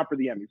 It's not for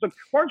the Emmys. Look,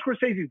 Martin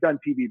Scorsese's done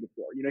TV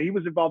before. You know, he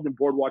was involved in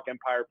Boardwalk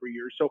Empire for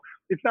years. So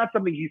it's not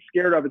something he's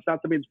scared of. It's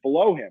not something that's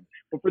below him.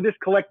 But for this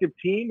collective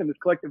team and this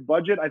collective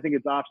budget, I think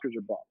it's Oscars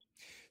or bust.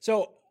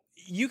 So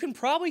you can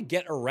probably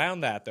get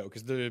around that, though,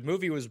 because the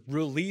movie was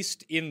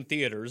released in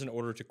theaters in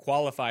order to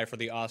qualify for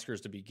the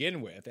Oscars to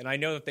begin with. And I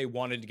know that they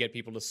wanted to get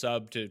people to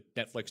sub to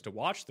Netflix to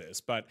watch this.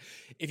 But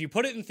if you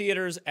put it in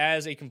theaters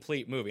as a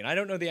complete movie, and I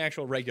don't know the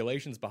actual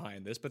regulations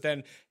behind this, but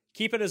then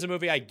keep it as a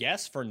movie, I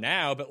guess, for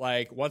now. But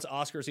like once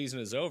Oscar season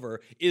is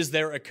over, is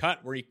there a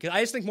cut where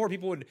I just think more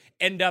people would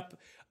end up.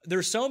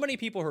 There's so many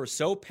people who are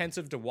so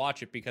pensive to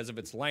watch it because of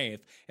its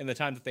length and the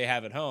time that they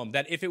have at home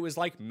that if it was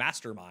like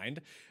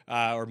Mastermind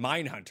or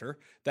Mindhunter,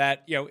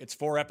 that, you know, it's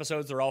 4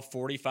 episodes, they're all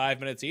 45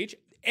 minutes each.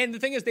 And the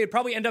thing is, they'd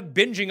probably end up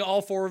binging all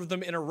 4 of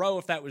them in a row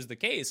if that was the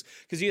case,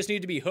 because you just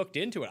need to be hooked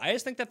into it. I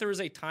just think that there is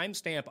a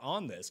timestamp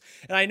on this.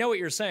 And I know what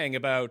you're saying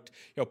about,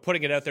 you know,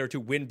 putting it out there to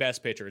win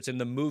Best Picture. It's in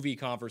the movie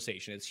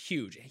conversation. It's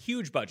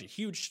huge budget,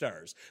 huge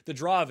stars. The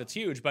draw of it's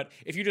huge. But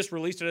if you just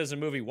released it as a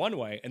movie one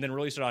way and then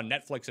released it on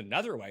Netflix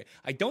another way,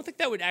 I don't think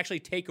that would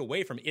actually take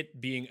away from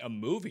it being a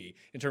movie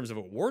in terms of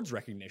awards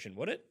recognition,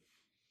 would it?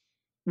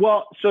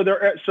 Well, so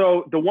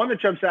the one that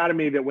jumps out at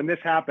me that when this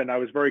happened, I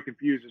was very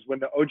confused is when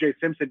the O.J.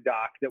 Simpson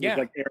doc that was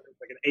like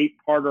an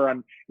 8-parter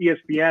on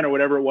ESPN or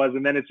whatever it was,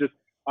 and then it's just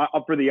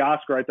up for the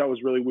Oscar. I thought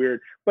was really weird.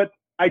 But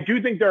I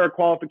do think there are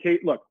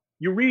qualifications. Look,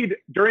 you read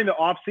during the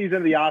off season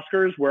of the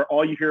Oscars where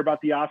all you hear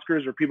about the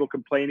Oscars are people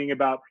complaining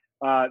about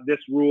this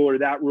rule or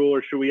that rule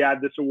or should we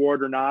add this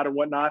award or not or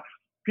whatnot.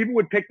 People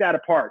would pick that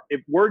apart.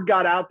 If word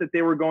got out that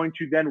they were going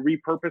to then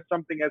repurpose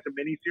something as a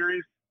miniseries,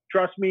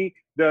 trust me,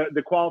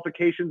 the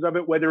qualifications of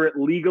it, whether it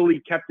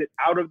legally kept it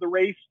out of the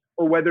race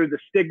or whether the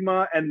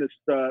stigma and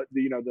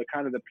the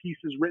kind of the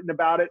pieces written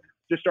about it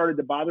just started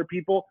to bother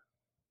people.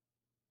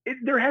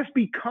 There has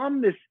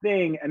become this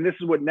thing, and this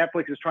is what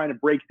Netflix is trying to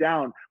break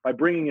down by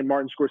bringing in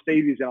Martin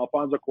Scorsese's and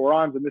Alfonso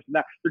Cuarón's and this and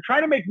that. They're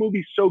trying to make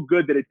movies so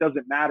good that it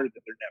doesn't matter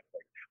that they're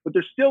Netflix. But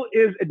there still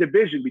is a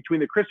division between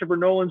the Christopher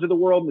Nolans of the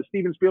world and the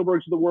Steven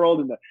Spielbergs of the world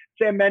and the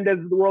Sam Mendes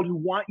of the world who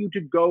want you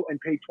to go and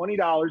pay $20.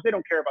 They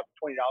don't care about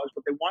the $20,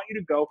 but they want you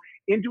to go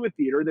into a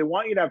theater. They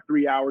want you to have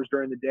 3 hours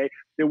during the day.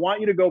 They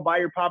want you to go buy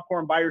your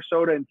popcorn, buy your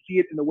soda, and see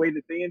it in the way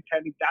that they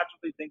intended. That's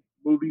what they think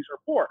movies are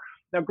for.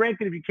 Now,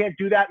 granted, if you can't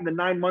do that in the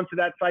 9 months of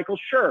that cycle,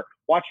 sure,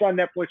 watch it on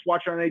Netflix,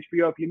 watch it on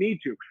HBO if you need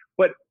to.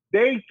 But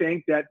they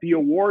think that the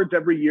awards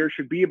every year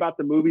should be about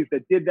the movies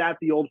that did that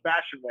the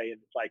old-fashioned way in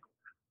the cycle.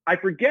 I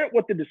forget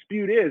what the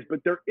dispute is, but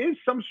there is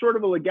some sort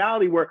of a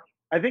legality where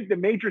I think the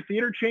major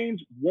theater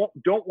chains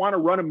don't want to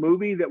run a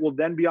movie that will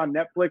then be on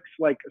Netflix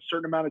like a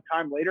certain amount of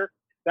time later.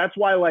 That's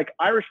why like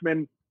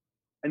Irishman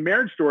and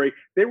Marriage Story,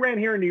 they ran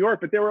here in New York,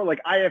 but they were like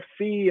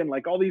IFC and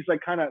like all these like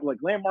kind of like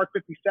Landmark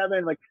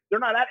 57, like they're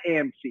not at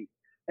AMC.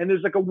 And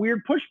there's like a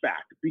weird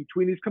pushback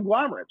between these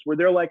conglomerates where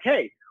they're like,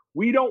 hey,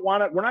 we're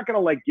not going to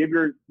like give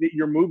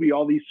your movie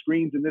all these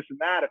screens and this and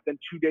that if then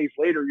 2 days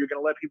later you're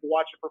going to let people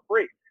watch it for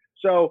free.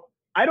 So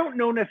I don't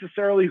know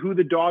necessarily who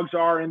the dogs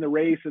are in the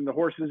race and the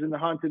horses in the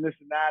hunt and this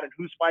and that and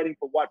who's fighting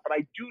for what, but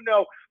I do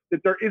know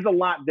that there is a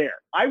lot there.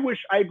 I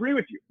agree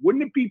with you.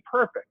 Wouldn't it be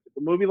perfect if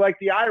a movie like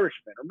The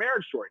Irishman or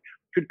Marriage Story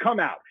could come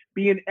out,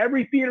 be in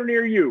every theater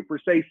near you for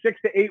say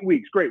 6 to 8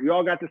 weeks? Great. We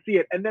all got to see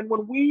it. And then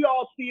when we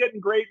all see it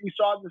and great, we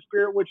saw it in the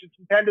spirit, which it's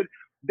intended,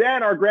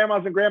 then our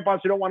grandmas and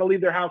grandpas who don't want to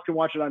leave their house can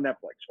watch it on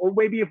Netflix. Or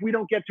maybe if we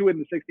don't get to it in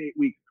the 6 to 8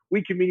 weeks,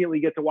 we conveniently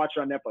get to watch it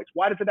on Netflix.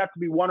 Why does it have to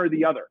be one or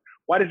the other?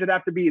 Why does it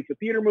have to be it's a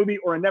theater movie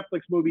or a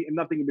Netflix movie and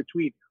nothing in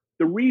between?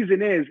 The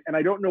reason is, and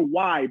I don't know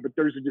why, but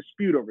there's a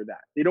dispute over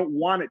that. They don't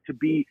want it to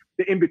be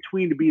the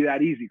in-between to be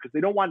that easy because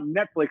they don't want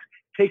Netflix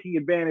taking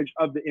advantage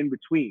of the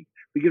in-between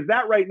because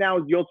that right now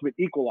is the ultimate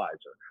equalizer.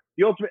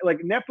 The ultimate, like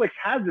Netflix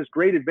has this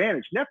great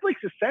advantage. Netflix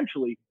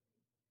essentially,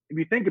 if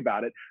you think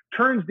about it,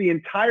 turns the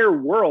entire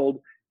world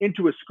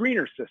into a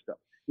screener system.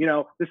 You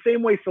know, the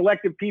same way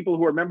selective people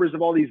who are members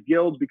of all these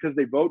guilds because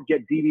they vote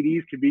get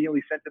DVDs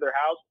conveniently sent to their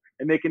house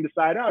and they can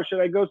decide, oh, should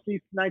I go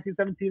see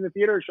 1917 in the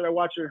theater or should I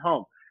watch it at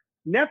home?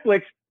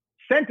 Netflix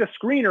sent a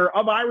screener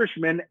of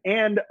Irishman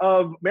and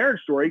of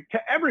Marriage Story to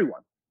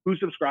everyone who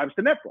subscribes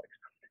to Netflix.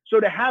 So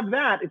to have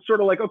that, it's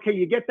sort of like, okay,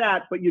 you get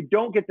that, but you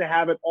don't get to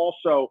have it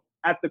also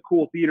at the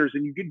cool theaters,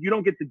 and you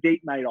don't get the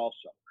date night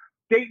also.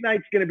 Date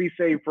night's going to be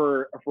saved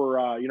for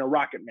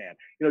Rocket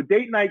Man.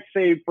 Date night's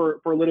saved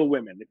for Little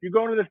Women. If you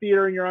go into the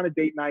theater and you're on a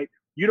date night,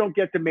 you don't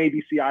get to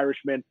maybe see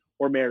Irishman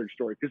or Marriage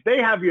Story because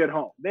they have you at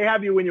home. They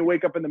have you when you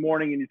wake up in the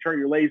morning and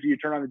you're lazy, you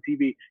turn on the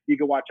TV, you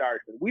can watch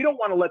Irishman. We don't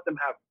want to let them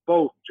have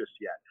both just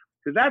yet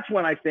because that's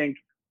when I think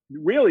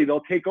really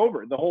they'll take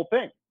over the whole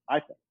thing, I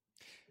think.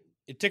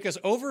 It took us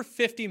over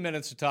 50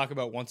 minutes to talk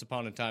about Once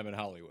Upon a Time in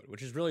Hollywood,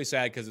 which is really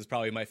sad because it's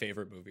probably my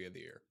favorite movie of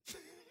the year.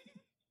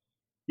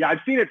 Yeah,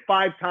 I've seen it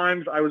 5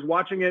 times. I was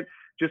watching it.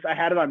 I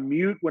had it on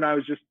mute when I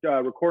was just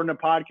recording a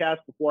podcast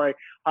before I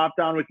hopped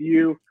on with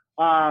you.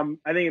 I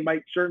think it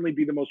might certainly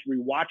be the most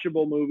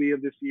rewatchable movie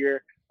of this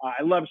year.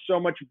 I love so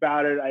much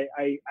about it.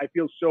 I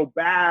feel so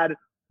bad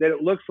that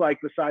it looks like,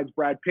 besides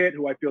Brad Pitt,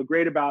 who I feel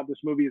great about, this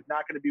movie is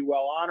not going to be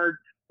well honored.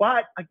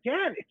 But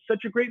again, it's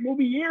such a great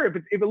movie year. If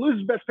it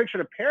loses Best Picture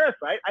to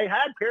Parasite, I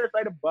had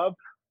Parasite above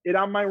it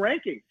on my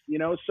rankings.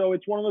 So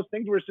it's one of those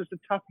things where it's just a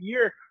tough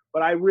year.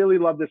 But I really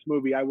love this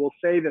movie. I will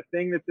say the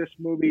thing that this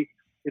movie,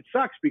 it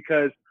sucks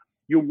because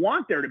you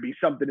want there to be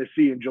something to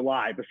see in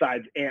July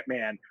besides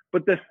Ant-Man.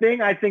 But the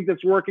thing I think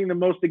that's working the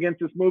most against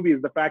this movie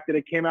is the fact that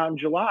it came out in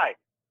July.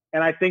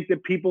 And I think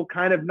that people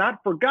kind of not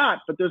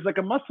forgot, but there's like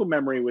a muscle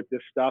memory with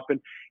this stuff. And,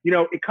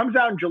 it comes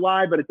out in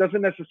July, but it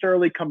doesn't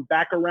necessarily come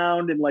back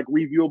around in like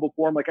reviewable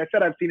form. Like I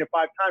said, I've seen it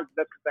 5 times.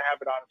 That's because I have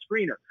it on a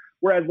screener.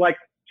 Whereas like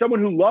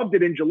someone who loved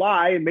it in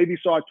July and maybe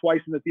saw it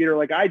twice in the theater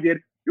like I did,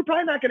 you're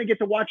probably not going to get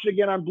to watch it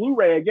again on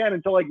Blu-ray again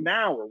until like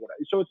now or whatever.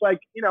 So it's like,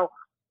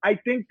 I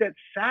think that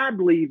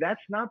sadly,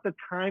 that's not the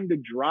time to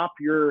drop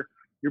your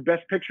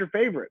Best Picture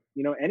favorite,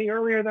 any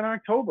earlier than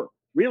October,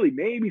 really,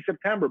 maybe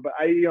September. But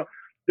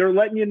they're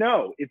letting you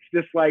know. It's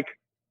just like,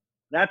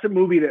 that's a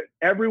movie that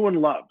everyone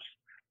loves.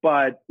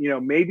 But,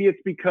 maybe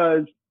it's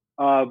because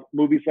of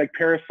movies like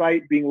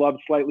Parasite being loved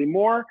slightly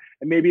more.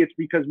 And maybe it's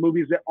because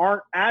movies that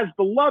aren't as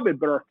beloved,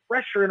 but are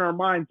fresher in our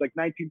minds, like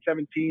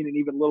 1917 and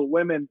even Little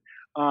Women,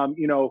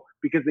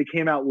 because they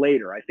came out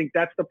later. I think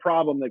that's the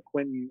problem that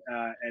Quentin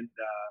and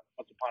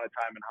Once Upon a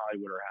Time in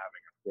Hollywood are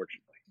having,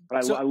 unfortunately.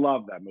 But I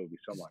love that movie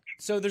so much.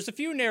 So there's a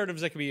few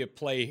narratives that could be at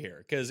play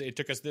here because it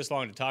took us this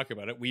long to talk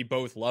about it. We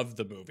both loved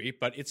the movie,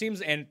 but it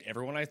seems, and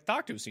everyone I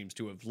talked to seems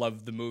to have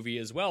loved the movie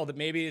as well, that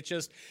maybe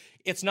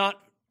it's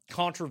not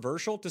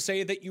controversial to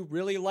say that you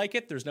really like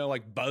it. There's no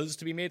like buzz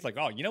to be made like,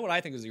 oh, you know what I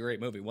think is a great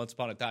movie, Once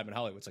Upon a Time in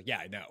Hollywood. It's like, yeah,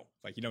 I know.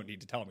 Like, you don't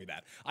need to tell me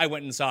that. I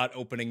went and saw it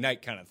opening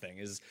night kind of thing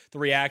is the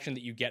reaction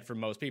that you get from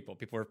most people.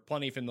 People are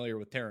plenty familiar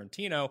with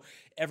Tarantino,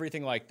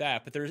 everything like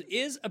that. But there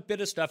is a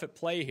bit of stuff at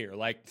play here.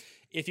 Like,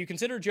 if you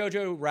consider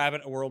Jojo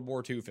Rabbit a World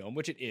War II film,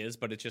 which it is,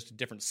 but it's just a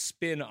different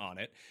spin on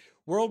it,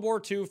 World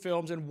War II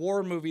films and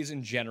war movies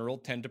in general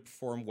tend to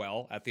perform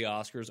well at the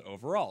Oscars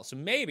overall. So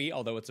maybe,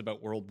 although it's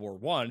about World War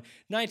I,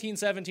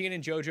 1917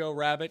 and Jojo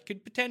Rabbit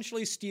could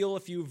potentially steal a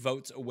few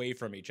votes away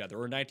from each other.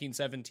 Or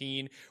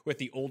 1917 with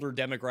the older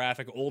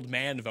demographic, old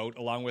man vote,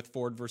 along with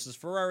Ford versus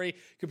Ferrari,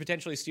 could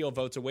potentially steal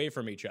votes away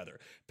from each other.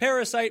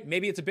 Parasite,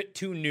 maybe it's a bit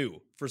too new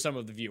for some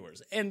of the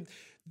viewers. And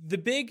the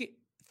big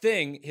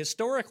thing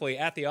historically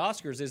at the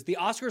Oscars is the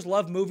Oscars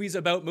love movies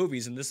about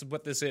movies, and this is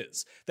what this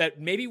is.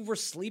 That maybe we're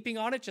sleeping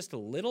on it just a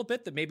little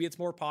bit, that maybe it's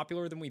more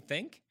popular than we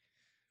think.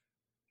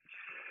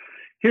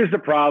 Here's the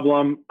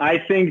problem. I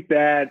think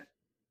that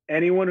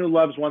anyone who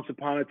loves Once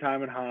Upon a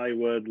Time in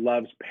Hollywood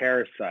loves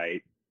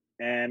Parasite.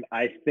 And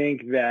I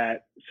think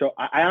that, so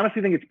I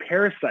honestly think it's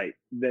Parasite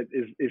that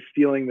is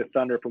stealing the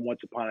thunder from Once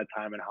Upon a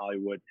Time in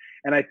Hollywood.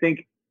 And I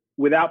think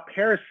without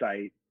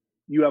Parasite,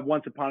 you have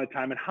Once Upon a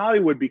Time in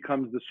Hollywood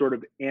becomes the sort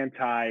of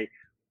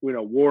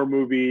war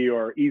movie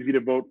or easy to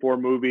vote for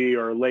movie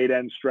or late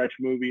end stretch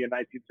movie in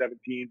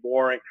 1917,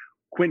 boring.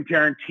 Quentin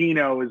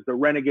Tarantino is the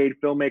renegade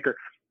filmmaker.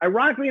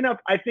 Ironically enough,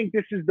 I think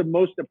this is the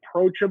most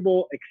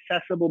approachable,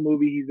 accessible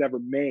movie he's ever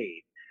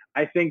made.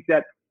 I think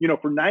that,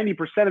 for 90%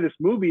 of this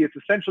movie, it's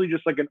essentially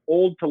just like an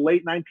old to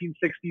late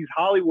 1960s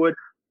Hollywood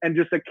and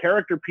just a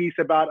character piece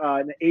about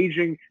an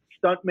aging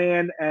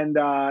stuntman and,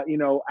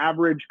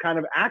 average kind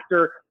of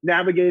actor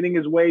navigating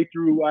his way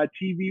through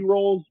TV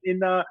roles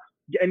and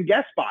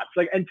guest spots.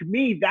 And to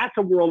me, that's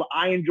a world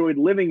I enjoyed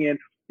living in.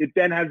 It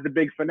then has the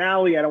big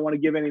finale. I don't want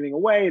to give anything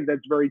away.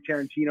 That's very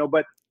Tarantino.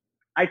 But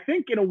I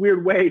think in a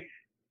weird way,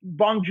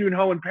 Bong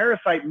Joon-ho and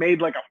Parasite made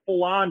like a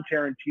full-on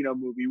Tarantino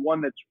movie,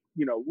 one that's,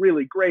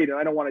 really great. And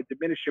I don't want to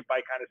diminish it by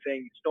kind of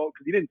saying he stole it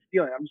because he didn't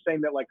steal it. I'm just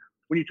saying that like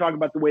when you talk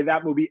about the way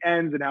that movie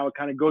ends and how it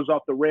kind of goes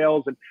off the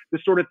rails and the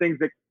sort of things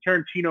that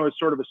Tarantino is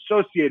sort of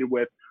associated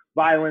with,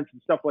 violence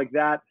and stuff like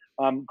that,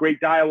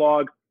 great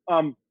dialogue.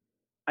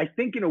 I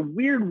think in a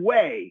weird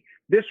way,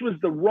 this was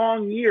the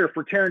wrong year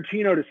for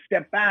Tarantino to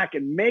step back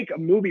and make a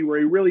movie where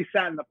he really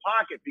sat in the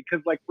pocket because,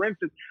 like, for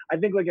instance, I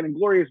think like in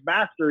Inglourious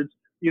Basterds,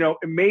 it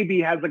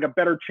maybe has like a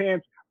better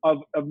chance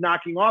of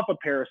knocking off a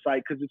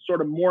Parasite because it's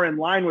sort of more in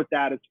line with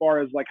that as far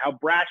as like how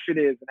brash it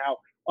is and how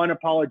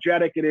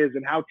unapologetic it is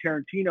and how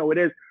Tarantino it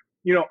is.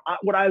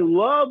 What I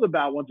love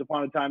about Once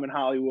Upon a Time in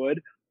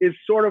Hollywood is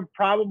sort of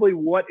probably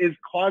what is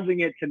causing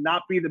it to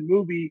not be the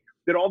movie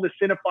that all the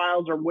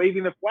cinephiles are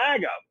waving the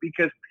flag of,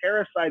 because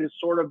Parasite is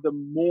sort of the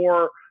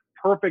more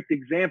perfect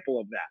example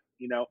of that.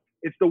 You know,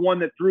 it's the one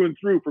that through and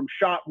through, from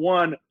shot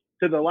one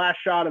to the last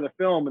shot of the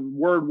film and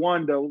word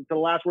one to the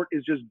last word,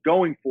 is just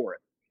going for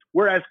it.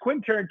 Whereas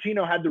Quentin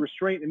Tarantino had the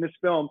restraint in this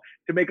film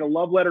to make a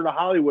love letter to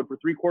Hollywood for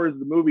 3/4 of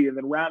the movie and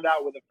then round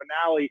out with a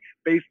finale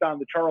based on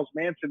the Charles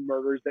Manson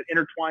murders that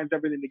intertwines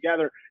everything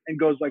together and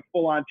goes like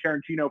full on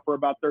Tarantino for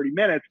about 30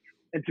 minutes.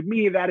 And to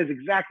me, that is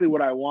exactly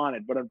what I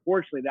wanted. But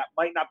unfortunately, that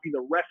might not be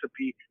the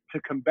recipe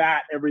to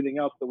combat everything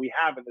else that we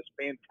have in this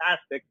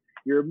fantastic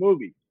year of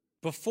movies.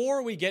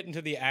 Before we get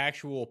into the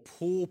actual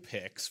pool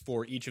picks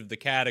for each of the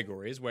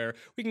categories, where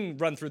we can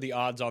run through the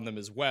odds on them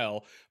as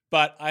well,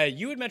 but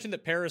you had mentioned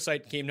that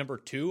Parasite came number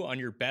 2 on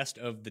your best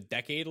of the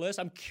decade list.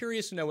 I'm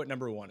curious to know what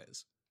number 1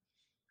 is.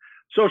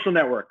 Social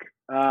Network,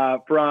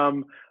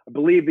 from, I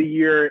believe the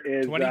year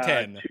is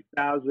 2010.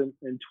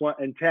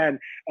 2010,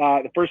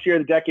 the first year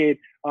of the decade,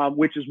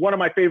 which is one of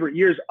my favorite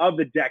years of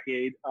the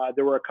decade.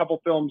 There were a couple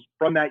films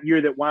from that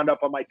year that wound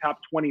up on my top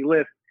 20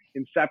 list.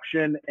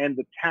 Inception and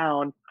The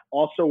Town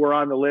also were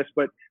on the list,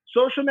 but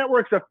Social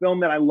Network's a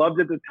film that I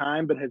loved at the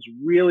time, but has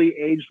really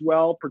aged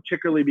well,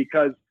 particularly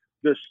because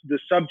the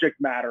subject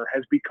matter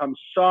has become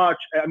such,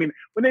 I mean,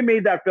 when they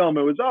made that film,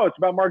 it was, it's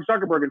about Mark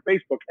Zuckerberg and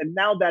Facebook. And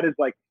now that is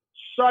like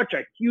such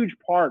a huge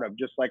part of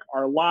just like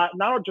our lives,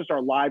 not just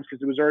our lives,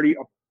 because it was already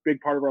a big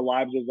part of our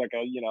lives as like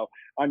a, you know,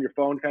 on your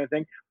phone kind of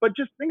thing. But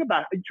just think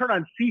about it. You turn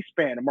on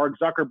C-SPAN and Mark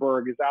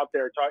Zuckerberg is out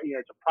there talking, you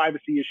know, it's a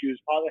privacy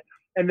issues.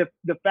 And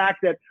the fact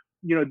that,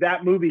 you know,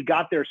 that movie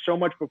got there so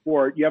much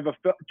before. You have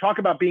talk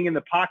about being in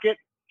the pocket.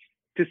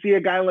 To see a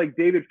guy like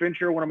David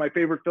Fincher, one of my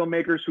favorite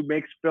filmmakers, who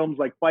makes films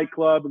like Fight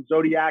Club and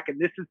Zodiac, and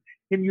this is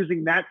him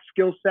using that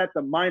skill set,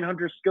 the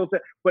Mindhunter skill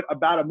set, but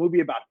about a movie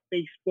about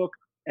Facebook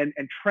and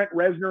Trent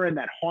Reznor and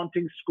that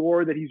haunting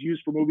score that he's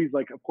used for movies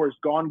like, of course,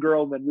 Gone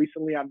Girl, and then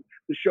recently on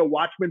the show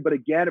Watchmen, but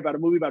again, about a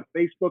movie about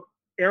Facebook.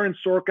 Aaron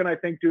Sorkin, I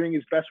think, doing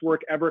his best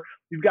work ever.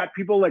 You've got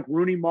people like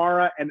Rooney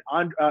Mara and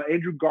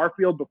Andrew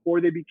Garfield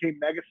before they became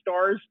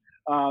megastars.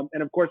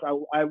 And of course, I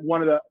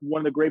one of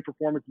the great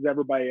performances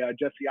ever by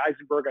Jesse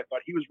Eisenberg. I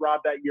thought he was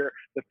robbed that year.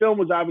 The film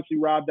was obviously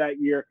robbed that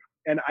year.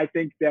 And I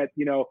think that,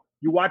 you know,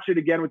 you watch it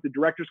again with the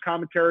director's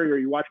commentary, or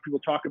you watch people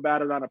talk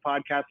about it on a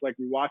podcast like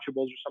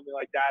Rewatchables or something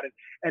like that.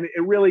 And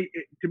it really,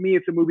 to me,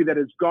 it's a movie that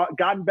has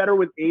gotten better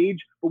with age,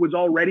 but was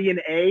already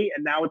an A,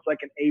 and now it's like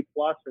an A+.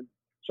 And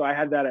so I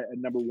had that at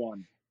number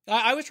 1.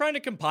 I was trying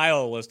to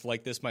compile a list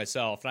like this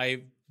myself, and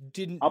I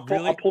didn't I'll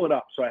pull it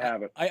up so I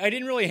have it. I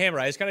didn't really hammer.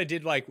 I just kind of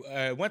did like,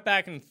 went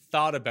back and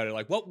thought about it.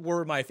 Like, what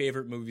were my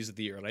favorite movies of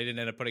the year? And I didn't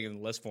end up putting it in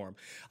the list form.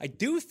 I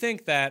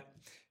think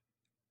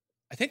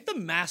The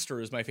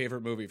Master is my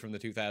favorite movie from the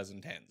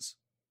 2010s.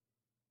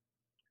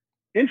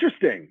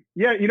 Interesting.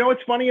 Yeah. You know,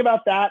 what's funny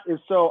about that is,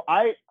 so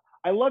I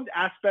loved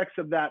aspects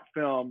of that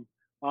film.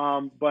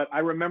 But I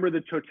remember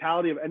the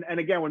totality of, and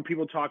again, when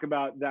people talk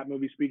about that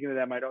movie, speaking to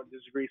them, I don't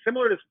disagree.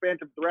 Similar to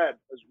Phantom Thread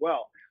as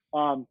well.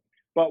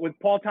 But with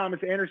Paul Thomas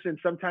Anderson,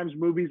 sometimes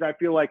movies, I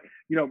feel like,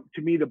 you know,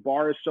 to me, the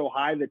bar is so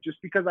high that just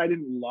because I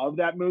didn't love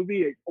that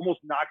movie, it almost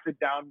knocks it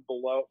down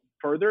below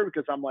further,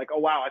 because I'm like, oh,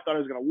 wow, I thought I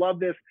was going to love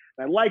this.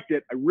 And I liked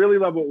it. I really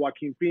love what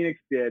Joaquin Phoenix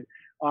did.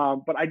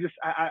 But I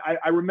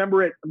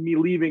remember me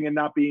leaving and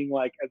not being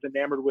like as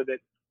enamored with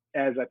it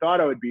as I thought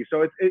I would be.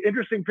 So it's an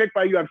interesting pick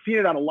by you. I've seen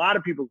it on a lot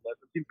of people's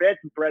lists. I've seen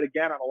Phantom Thread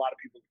again on a lot of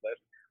people's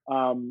lists.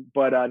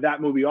 But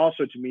that movie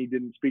also, to me,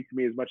 didn't speak to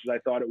me as much as I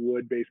thought it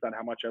would, based on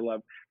how much I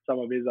love some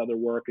of his other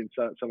work and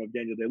some of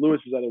Daniel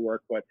Day-Lewis's other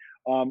work. But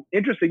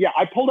interesting. Yeah,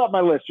 I pulled up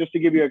my list just to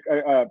give you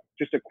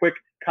just a quick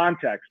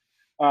context.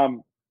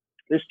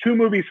 There's 2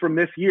 movies from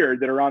this year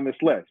that are on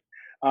this list.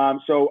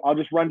 So I'll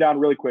just run down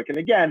really quick. And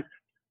again,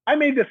 I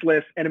made this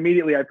list and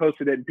immediately I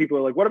posted it, and people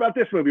are like, what about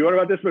this movie? What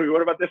about this movie?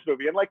 What about this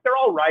movie? And like, they're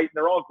all right. And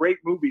they're all great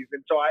movies.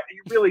 And so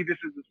this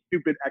is a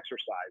stupid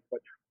exercise,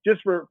 but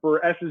just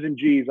for S's and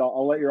G's,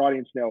 I'll let your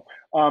audience know.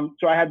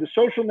 So I had The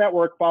Social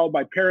Network, followed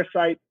by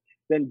Parasite,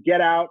 then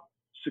Get Out,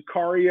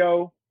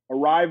 Sicario,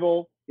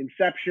 Arrival,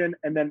 Inception.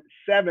 And then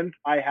 7th,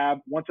 I have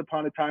Once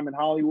Upon a Time in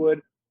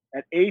Hollywood.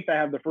 At 8th, I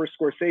have the first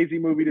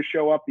Scorsese movie to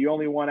show up, the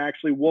only one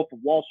actually, Wolf of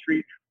Wall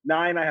Street.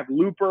 9, I have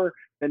Looper.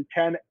 Then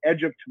 10,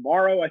 Edge of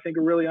Tomorrow, I think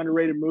a really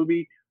underrated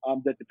movie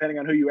that, depending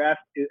on who you ask,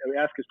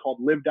 is called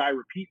Live, Die,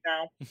 Repeat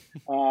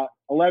now.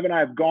 11, I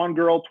have Gone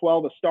Girl.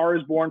 12, A Star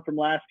is Born from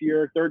last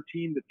year.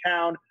 13, The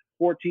Town.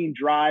 14,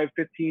 Drive.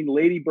 15,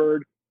 Lady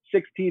Bird.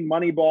 16,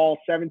 Moneyball.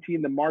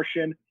 17, The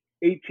Martian.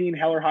 18,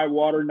 Hell or High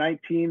Water.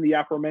 19, the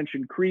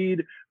aforementioned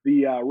Creed,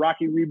 the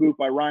Rocky reboot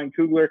by Ryan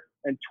Coogler.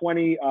 And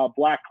 20,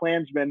 Black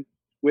Klansman,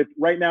 with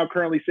right now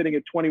currently sitting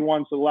at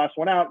 21, so the last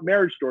one out,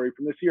 Marriage Story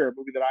from this year, a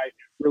movie that I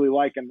really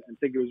like and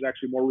think it was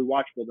actually more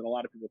rewatchable than a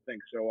lot of people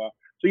think. So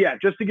yeah,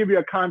 just to give you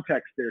a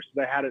context there,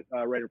 so I had it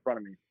right in front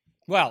of me.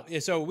 Well,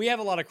 so we have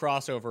a lot of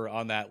crossover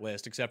on that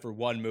list, except for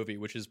one movie,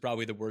 which is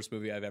probably the worst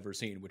movie I've ever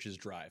seen, which is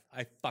Drive.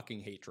 I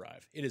fucking hate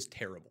Drive. It is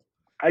terrible.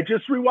 I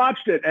just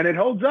rewatched it and it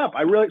holds up.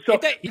 I really so.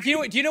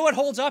 Do you know what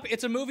holds up?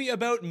 It's a movie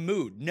about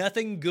mood.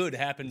 Nothing good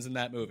happens in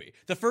that movie.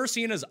 The first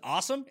scene is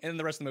awesome, and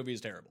the rest of the movie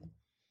is terrible.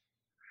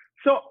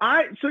 So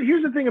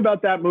here's the thing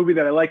about that movie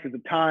that I liked at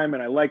the time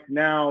and I liked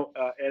now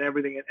and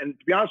everything. And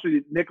to be honest with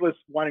you, Nicholas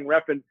Winding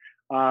Refn,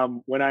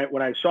 when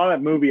I saw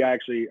that movie, I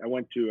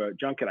went to a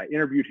junket. I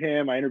interviewed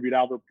him. I interviewed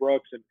Albert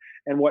Brooks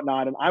and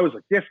whatnot. And I was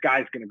like, this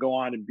guy's going to go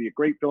on and be a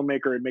great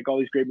filmmaker and make all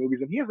these great movies.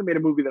 And he hasn't made a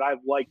movie that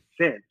I've liked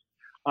since.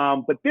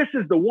 But this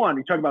is the one.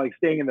 You talk about like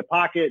staying in the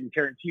pocket and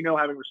Tarantino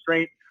having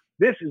restraint.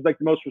 This is like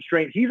the most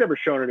restraint he's ever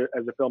shown it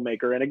as a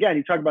filmmaker. And again,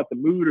 you talk about the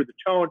mood or the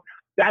tone.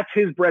 That's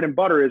his bread and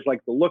butter, is like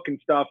the look and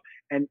stuff.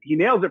 And he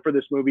nails it for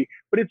this movie.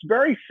 But it's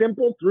very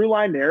simple through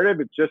line narrative.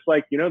 It's just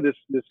like, this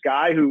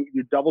guy who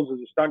doubles as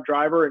a stunt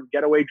driver and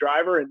getaway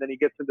driver. And then he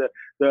gets into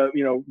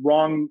the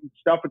wrong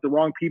stuff with the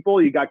wrong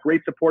people. You got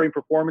great supporting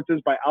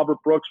performances by Albert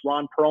Brooks,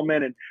 Ron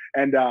Perlman,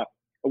 and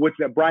what's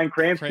that, Bryan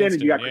Cranston.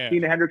 And you got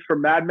Christina Hendricks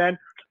from Mad Men.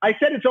 I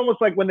said it's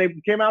almost like when they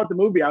came out with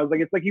the movie, I was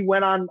like, it's like he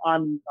went on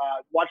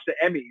watched the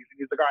Emmys and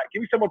he's like, all right,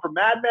 give me someone from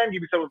Mad Men,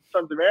 give me someone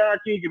from Sons of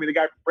Anarchy, give me the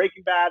guy from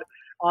Breaking Bad.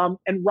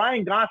 And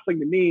Ryan Gosling,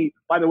 to me,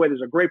 by the way,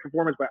 there's a great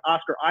performance by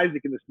Oscar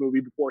Isaac in this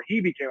movie before he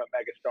became a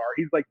megastar.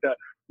 He's like the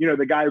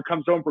guy who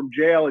comes home from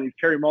jail and he's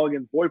Carey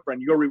Mulligan's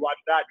boyfriend. You go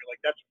rewatch that and you're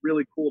like, that's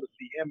really cool to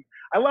see him.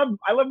 I love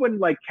when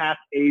like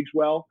casts age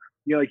well.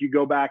 Like you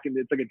go back and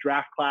it's like a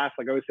draft class.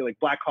 Like I always say, like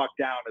Black Hawk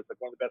Down is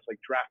like one of the best like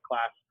draft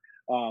class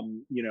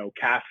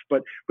cast,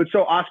 but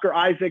so Oscar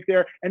Isaac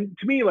there. And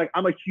to me, like,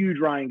 I'm a huge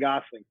Ryan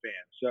Gosling fan.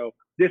 So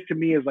this to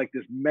me is like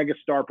this mega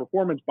star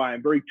performance by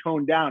him, very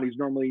toned down. He's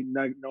normally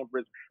known for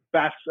his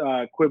fast,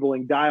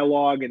 quibbling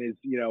dialogue and his,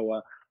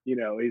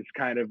 his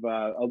kind of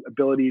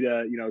ability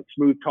to,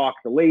 smooth talk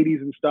the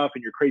ladies and stuff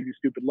and your crazy,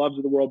 stupid loves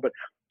of the world. But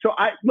so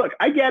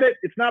I get it.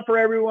 It's not for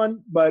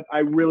everyone, but I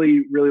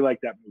really, really like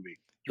that movie.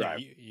 Yeah,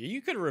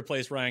 you could have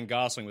replaced Ryan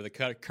Gosling with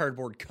a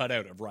cardboard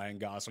cutout of Ryan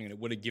Gosling, and it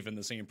would have given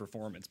the same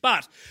performance.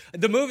 But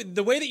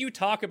the way that you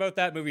talk about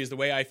that movie is the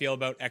way I feel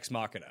about Ex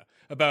Machina.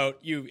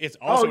 It's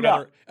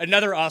also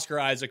another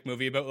Oscar Isaac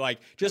movie about like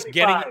just 25.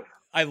 Getting.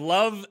 I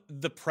love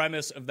the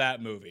premise of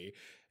that movie,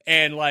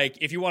 and like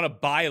if you want to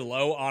buy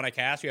low on a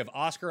cast, you have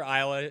Oscar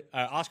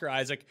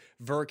Isaac,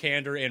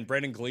 Vikander, and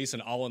Brendan Gleeson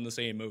all in the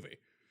same movie.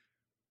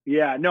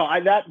 Yeah, no,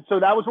 that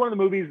was one of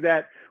the movies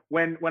that.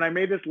 When I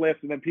made this list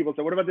and then people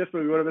said, what about this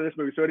movie? What about this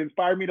movie? So it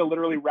inspired me to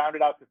literally round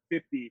it out to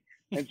 50.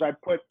 And so I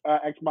put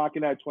Ex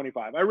Machina at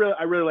 25. I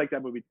really like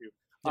that movie too.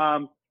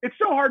 It's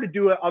so hard to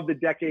do of the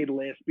decade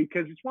list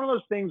because it's one of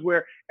those things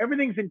where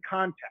everything's in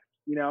context.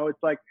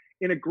 It's like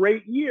in a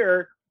great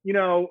year,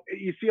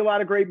 you see a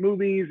lot of great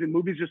movies and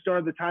movies just don't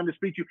have the time to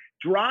speak to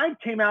you. Drive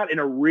came out in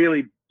a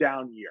really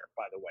down year,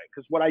 by the way,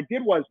 because what I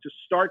did was to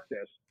start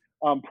this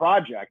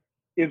project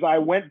is I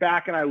went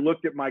back and I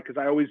looked at because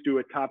I always do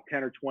a top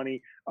 10 or 20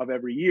 of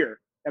every year.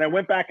 And I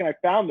went back and I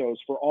found those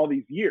for all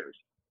these years.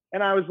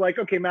 And I was like,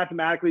 okay,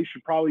 mathematically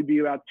should probably be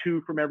about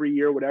 2 from every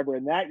year, whatever.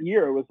 And that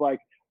year it was like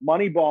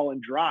Moneyball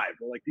and Drive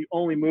were like the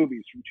only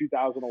movies from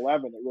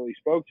 2011 that really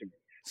spoke to me.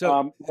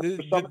 So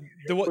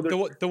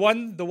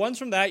the ones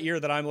from that year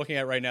that I'm looking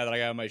at right now that I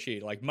got on my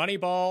sheet, like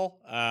Moneyball,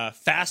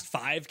 Fast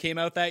 5 came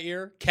out that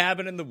year,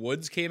 Cabin in the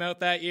Woods came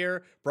out that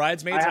year,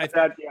 Bridesmaids.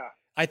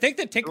 I think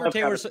that Tinker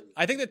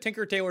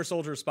Tailor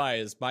Soldier Spy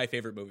is my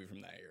favorite movie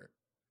from that year.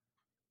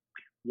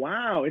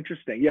 Wow,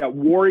 interesting. Yeah,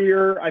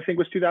 Warrior I think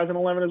was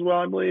 2011 as well,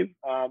 I believe.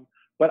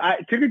 But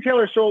Tinker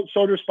Tailor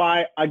Soldier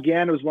Spy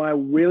again was one I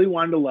really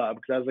wanted to love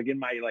because I was like in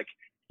my like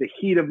the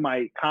heat of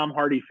my Tom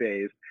Hardy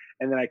phase,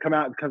 and then I come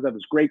out and comes out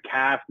this great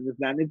cast and this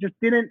and that, and it just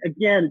didn't.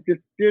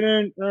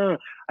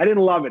 I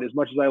didn't love it as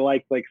much as I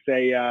liked like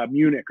say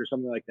Munich or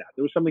something like that.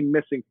 There was something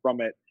missing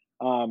from it.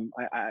 From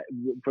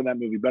that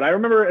movie, but I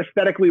remember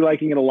aesthetically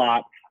liking it a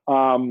lot.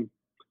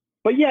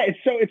 But yeah,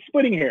 it's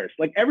splitting hairs.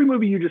 Like every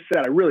movie you just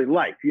said, I really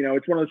liked.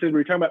 It's one of those things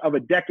where you're talking about of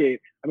a decade.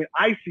 I mean,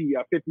 I see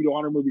 50 to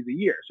 100 movies a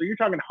year, so you're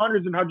talking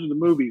hundreds and hundreds of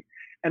movies.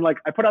 And like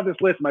I put out this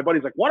list, and my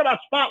buddy's like, "What about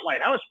Spotlight?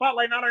 How is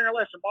Spotlight not on your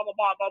list?" And blah blah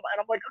blah blah. And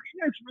I'm like,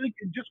 okay, it's really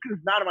just because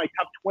it's not in my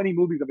top 20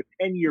 movies of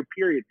a 10-year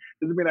period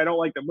doesn't mean I don't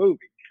like the movie.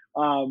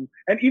 And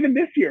even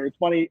this year, it's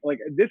funny. Like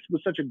this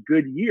was such a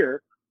good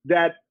year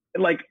that.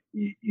 Like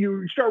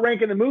you start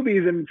ranking the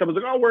movies and someone's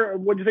like, oh,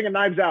 what do you think of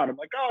Knives Out? I'm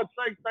like, oh, it's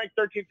like my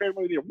 13th favorite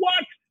movie of the year.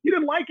 What? You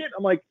didn't like it?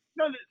 I'm like,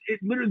 no,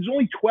 there's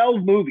only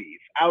 12 movies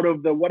out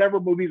of the whatever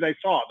movies I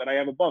saw that I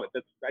have above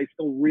it. I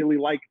still really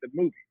like the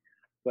movie.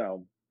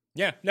 So.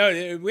 Yeah,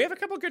 no, we have a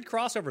couple good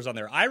crossovers on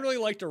there. I really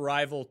liked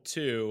Arrival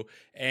too,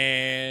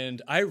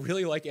 and I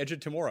really like Edge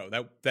of Tomorrow.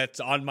 That's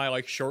on my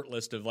like short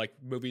list of like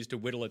movies to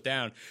whittle it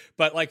down.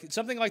 But like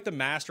something like The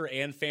Master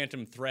and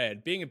Phantom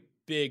Thread, being a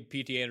big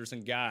P.T.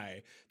 Anderson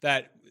guy,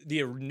 that the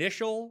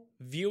initial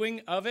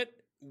viewing of it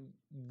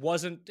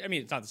wasn't, I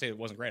mean, it's not to say it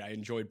wasn't great. I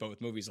enjoyed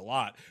both movies a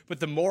lot, but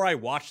the more I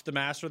watched The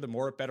Master, the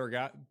more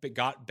it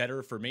got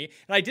better for me.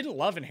 And I didn't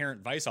love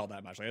Inherent Vice all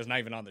that much. Like, it was not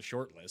even on the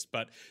short list,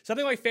 but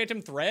something like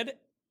Phantom Thread,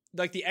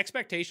 like the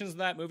expectations of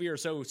that movie are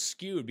so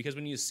skewed because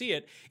when you see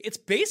it, it's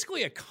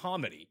basically a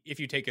comedy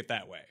if you take it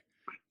that way.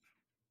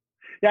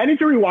 Yeah, I need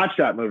to rewatch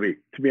that movie,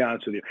 to be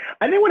honest with you.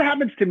 I think what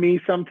happens to me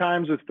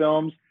sometimes with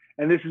films,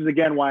 and this is,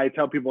 again, why I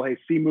tell people, hey,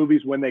 see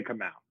movies when they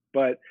come out.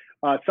 But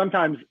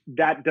sometimes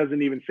that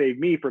doesn't even save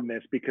me from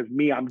this because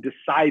I'm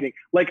deciding.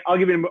 Like, I'll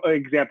give you an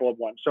example of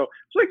one. So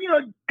like,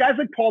 guys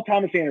like Paul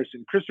Thomas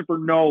Anderson, Christopher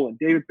Nolan,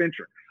 David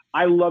Fincher.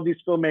 I love these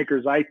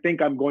filmmakers. I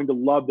think I'm going to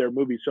love their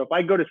movies. So if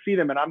I go to see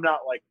them and I'm not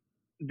like,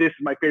 this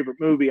is my favorite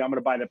movie, I'm going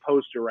to buy the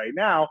poster right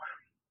now,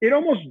 it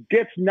almost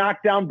gets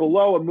knocked down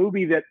below a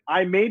movie that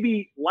I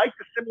maybe liked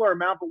a similar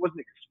amount but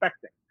wasn't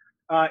expecting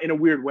in a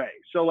weird way.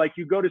 So like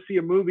you go to see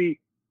a movie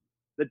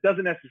that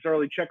doesn't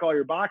necessarily check all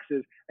your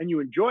boxes and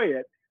you enjoy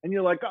it, and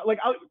you're like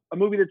a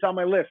movie that's on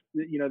my list,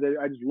 that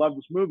I just love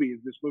this movie, is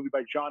this movie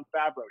by Jon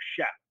Favreau,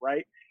 Chef,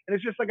 right? And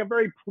it's just like a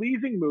very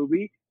pleasing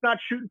movie. It's not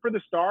shooting for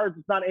the stars.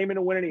 It's not aiming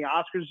to win any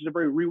Oscars. It's a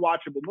very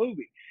rewatchable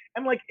movie.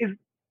 And like, is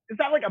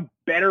that like a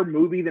better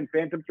movie than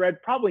Phantom Thread?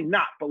 Probably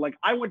not. But like,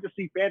 I went to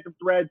see Phantom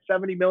Thread,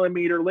 70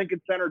 millimeter,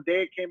 Lincoln Center,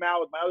 day it came out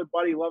with my other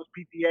buddy, loves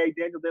PTA,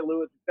 Daniel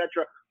Day-Lewis,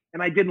 etc.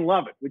 And I didn't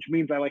love it, which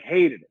means I like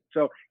hated it.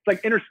 So it's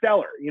like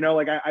Interstellar,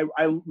 like I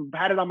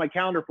had it on my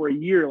calendar for a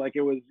year, like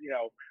it was,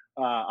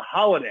 a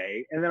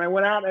holiday. And then I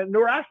went out and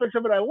there were aspects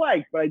of it I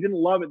liked, but I didn't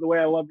love it the way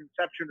I loved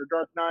Inception or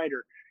Dark Knight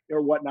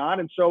or whatnot.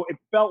 And so it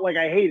felt like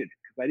I hated it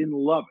because I didn't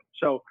love it.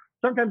 So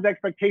sometimes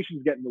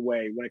expectations get in the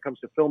way when it comes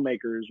to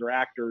filmmakers or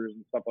actors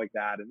and stuff like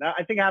that. And that,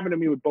 I think, happened to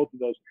me with both of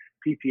those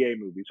PTA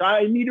movies. So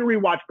I need to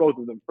rewatch both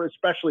of them,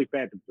 especially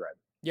Phantom Thread.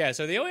 Yeah,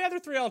 so the only other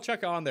three I'll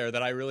chuck on there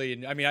that I really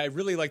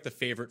like The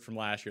Favorite from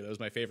last year. That was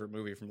my favorite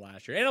movie from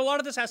last year. And a lot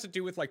of this has to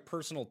do with like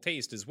personal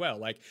taste as well.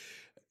 Like,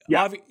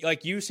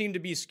 like you seem to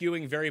be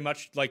skewing very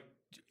much like,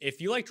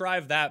 if you like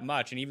Drive that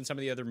much, and even some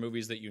of the other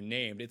movies that you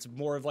named, it's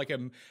more of like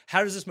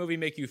how does this movie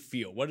make you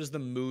feel? What is the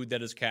mood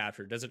that is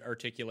captured? Does it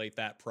articulate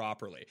that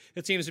properly?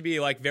 It seems to be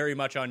like very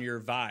much on your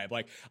vibe.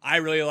 Like, I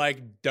really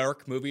like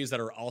dark movies that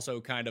are also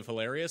kind of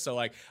hilarious. So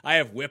like, I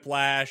have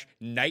Whiplash,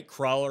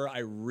 Nightcrawler I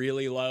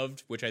really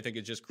loved, which I think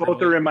is just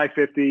both are in my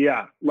 50.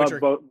 Yeah, love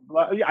both.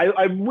 Yeah,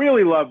 I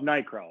really love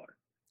Nightcrawler.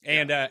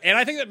 And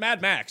I think that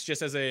Mad Max,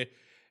 just as a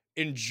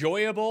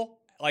enjoyable,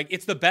 like,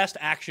 it's the best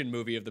action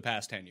movie of the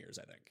past 10 years,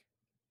 I think.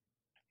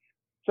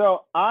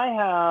 So I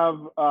have,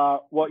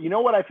 you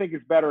know what I think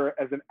is better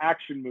as an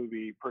action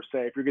movie per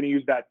se, if you're going to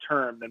use that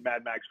term, than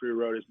Mad Max Fury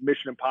Road, is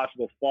Mission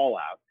Impossible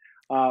Fallout.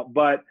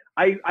 But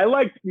I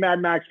liked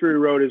Mad Max Fury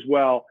Road as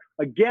well.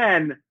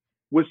 Again,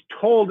 was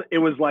told it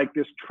was like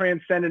this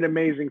transcendent,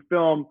 amazing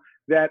film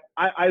that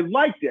I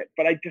liked it,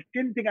 but I just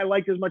didn't think I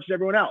liked it as much as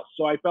everyone else.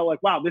 So I felt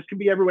like, wow, this can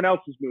be everyone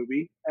else's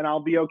movie and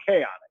I'll be okay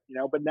on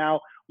it, But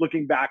now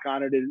looking back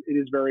on it, it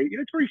is very,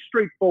 it's very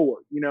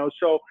straightforward,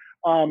 So,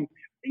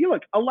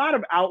 look, a lot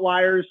of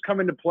outliers come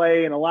into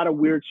play and a lot of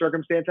weird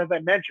circumstances. As I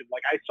mentioned,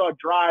 like I saw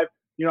Drive,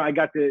 I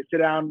got to sit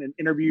down and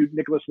interview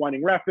Nicholas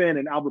Winding Refn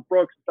and Albert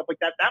Brooks and stuff like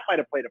that. That might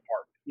have played a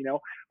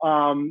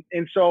part,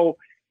 and so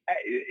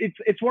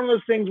it's one of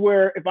those things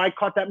where if I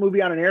caught that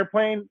movie on an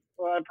airplane,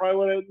 I probably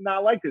would have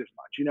not liked it as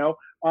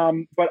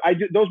much, But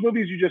those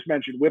movies you just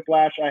mentioned,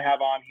 Whiplash, I have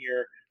on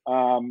here.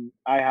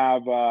 I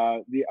have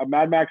the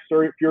Mad Max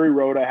Fury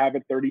Road. I have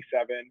at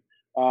 37.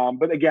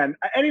 But again,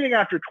 anything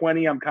after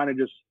 20, I'm kind of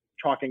just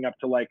chalking up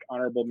to like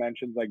honorable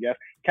mentions, I guess.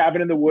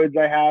 Cabin in the Woods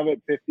I have at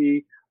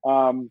 50.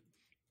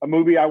 A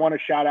movie I want to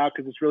shout out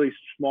because it's really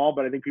small,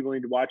 but I think people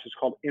need to watch. It's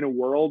called In a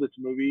World. It's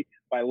a movie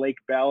by Lake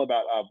Bell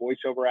about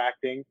voiceover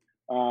acting.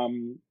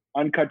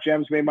 Uncut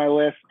Gems made my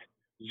list.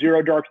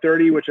 Zero Dark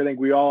 30, which I think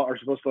we all are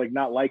supposed to like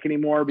not like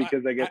anymore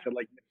because I guess it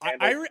like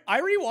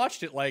I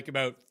rewatched it like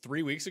about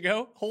 3 weeks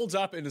ago. Holds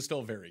up and is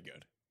still very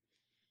good.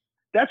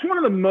 That's one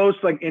of the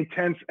most like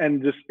intense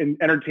and just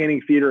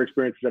entertaining theater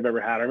experiences I've ever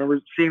had. I remember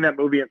seeing that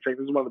movie and saying,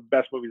 this is one of the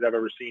best movies I've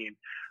ever seen.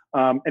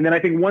 And then I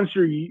think once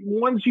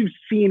you've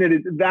seen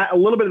it, that a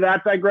little bit of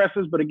that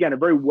digresses, but again, a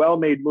very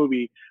well-made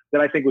movie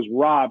that I think was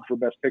robbed for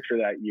Best Picture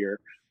that year.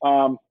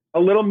 A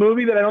little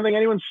movie that I don't think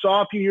anyone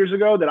saw a few years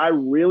ago that I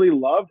really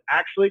loved,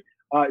 actually,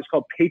 is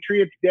called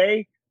Patriots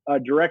Day,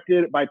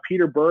 directed by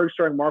Peter Berg,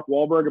 starring Mark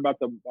Wahlberg, about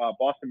the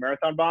Boston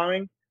Marathon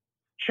bombing.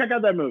 Check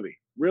out that movie.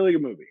 Really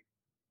good movie.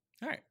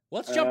 All right,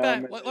 let's jump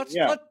back.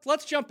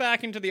 Let's jump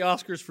back into the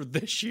Oscars for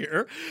this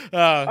year.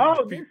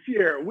 This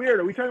year, weird.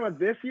 Are we talking about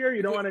this year?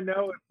 You don't want to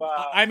know if.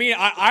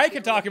 I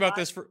could talk about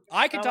this for.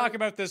 I could talk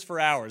about this for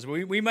hours.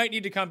 We might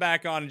need to come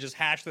back on and just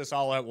hash this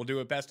all out. We'll do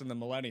it best in the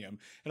millennium,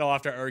 and I'll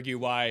have to argue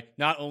why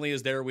not only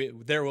is There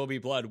Will Be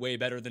Blood way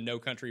better than No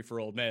Country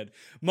for Old Men,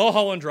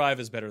 Mulholland Drive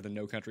is better than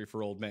No Country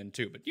for Old Men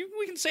too. But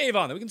we can save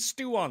on that. We can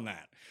stew on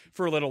that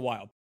for a little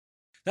while.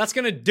 That's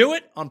going to do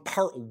it on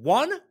part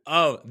one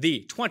of the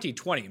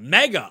 2020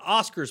 Mega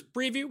Oscars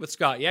preview with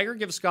Scott Yager.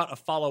 Give Scott a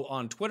follow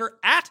on Twitter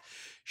at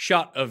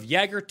Shot of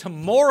Yager.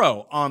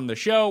 Tomorrow on the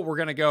show, we're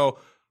going to go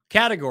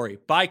category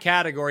by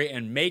category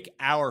and make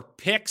our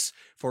picks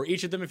for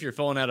each of them. If you're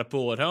filling out a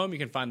pool at home, you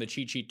can find the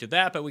cheat sheet to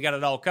that, but we got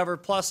it all covered,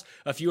 plus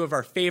a few of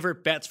our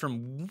favorite bets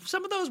from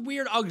some of those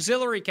weird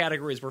auxiliary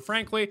categories where,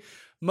 frankly,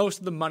 most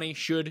of the money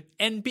should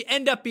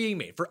end up being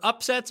made. For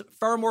upsets,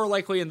 far more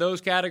likely in those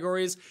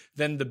categories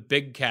than the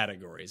big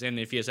categories. And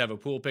if you just have a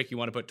pool pick you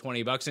want to put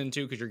 $20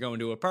 into because you're going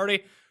to a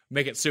party,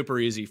 make it super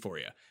easy for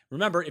you.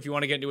 Remember, if you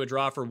want to get into a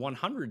draw for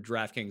 100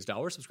 DraftKings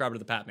dollars, subscribe to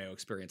the Pat Mayo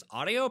Experience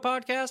audio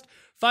podcast,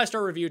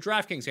 5-star review,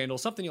 DraftKings handle,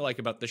 something you like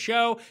about the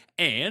show,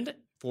 and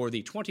for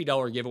the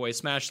 $20 giveaway,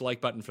 smash the like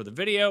button for the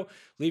video,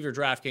 leave your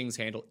DraftKings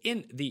handle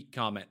in the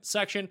comment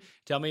section.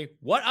 Tell me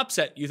what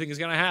upset you think is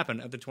going to happen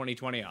at the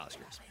 2020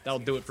 Oscars. That'll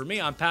do it for me.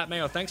 I'm Pat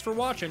Mayo. Thanks for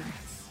watching.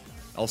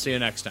 I'll see you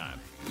next time.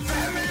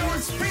 Pat Mayo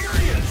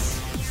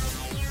Experience!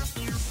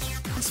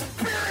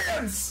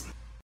 Experience!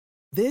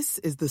 This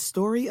is the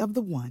story of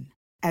the one.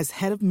 As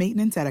head of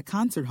maintenance at a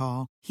concert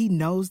hall, he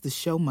knows the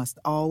show must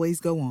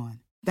always go on.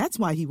 That's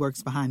why he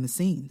works behind the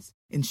scenes,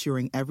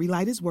 ensuring every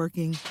light is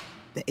working,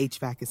 the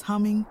HVAC is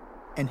humming,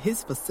 and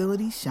his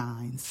facility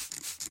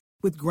shines.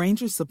 With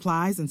Grainger's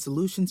supplies and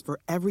solutions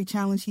for every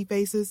challenge he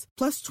faces,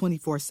 plus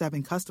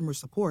 24/7 customer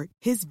support,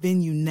 his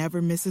venue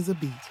never misses a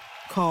beat.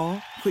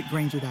 Call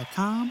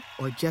quickgrainger.com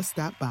or just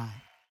stop by.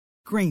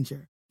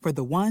 Grainger, for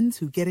the ones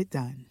who get it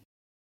done.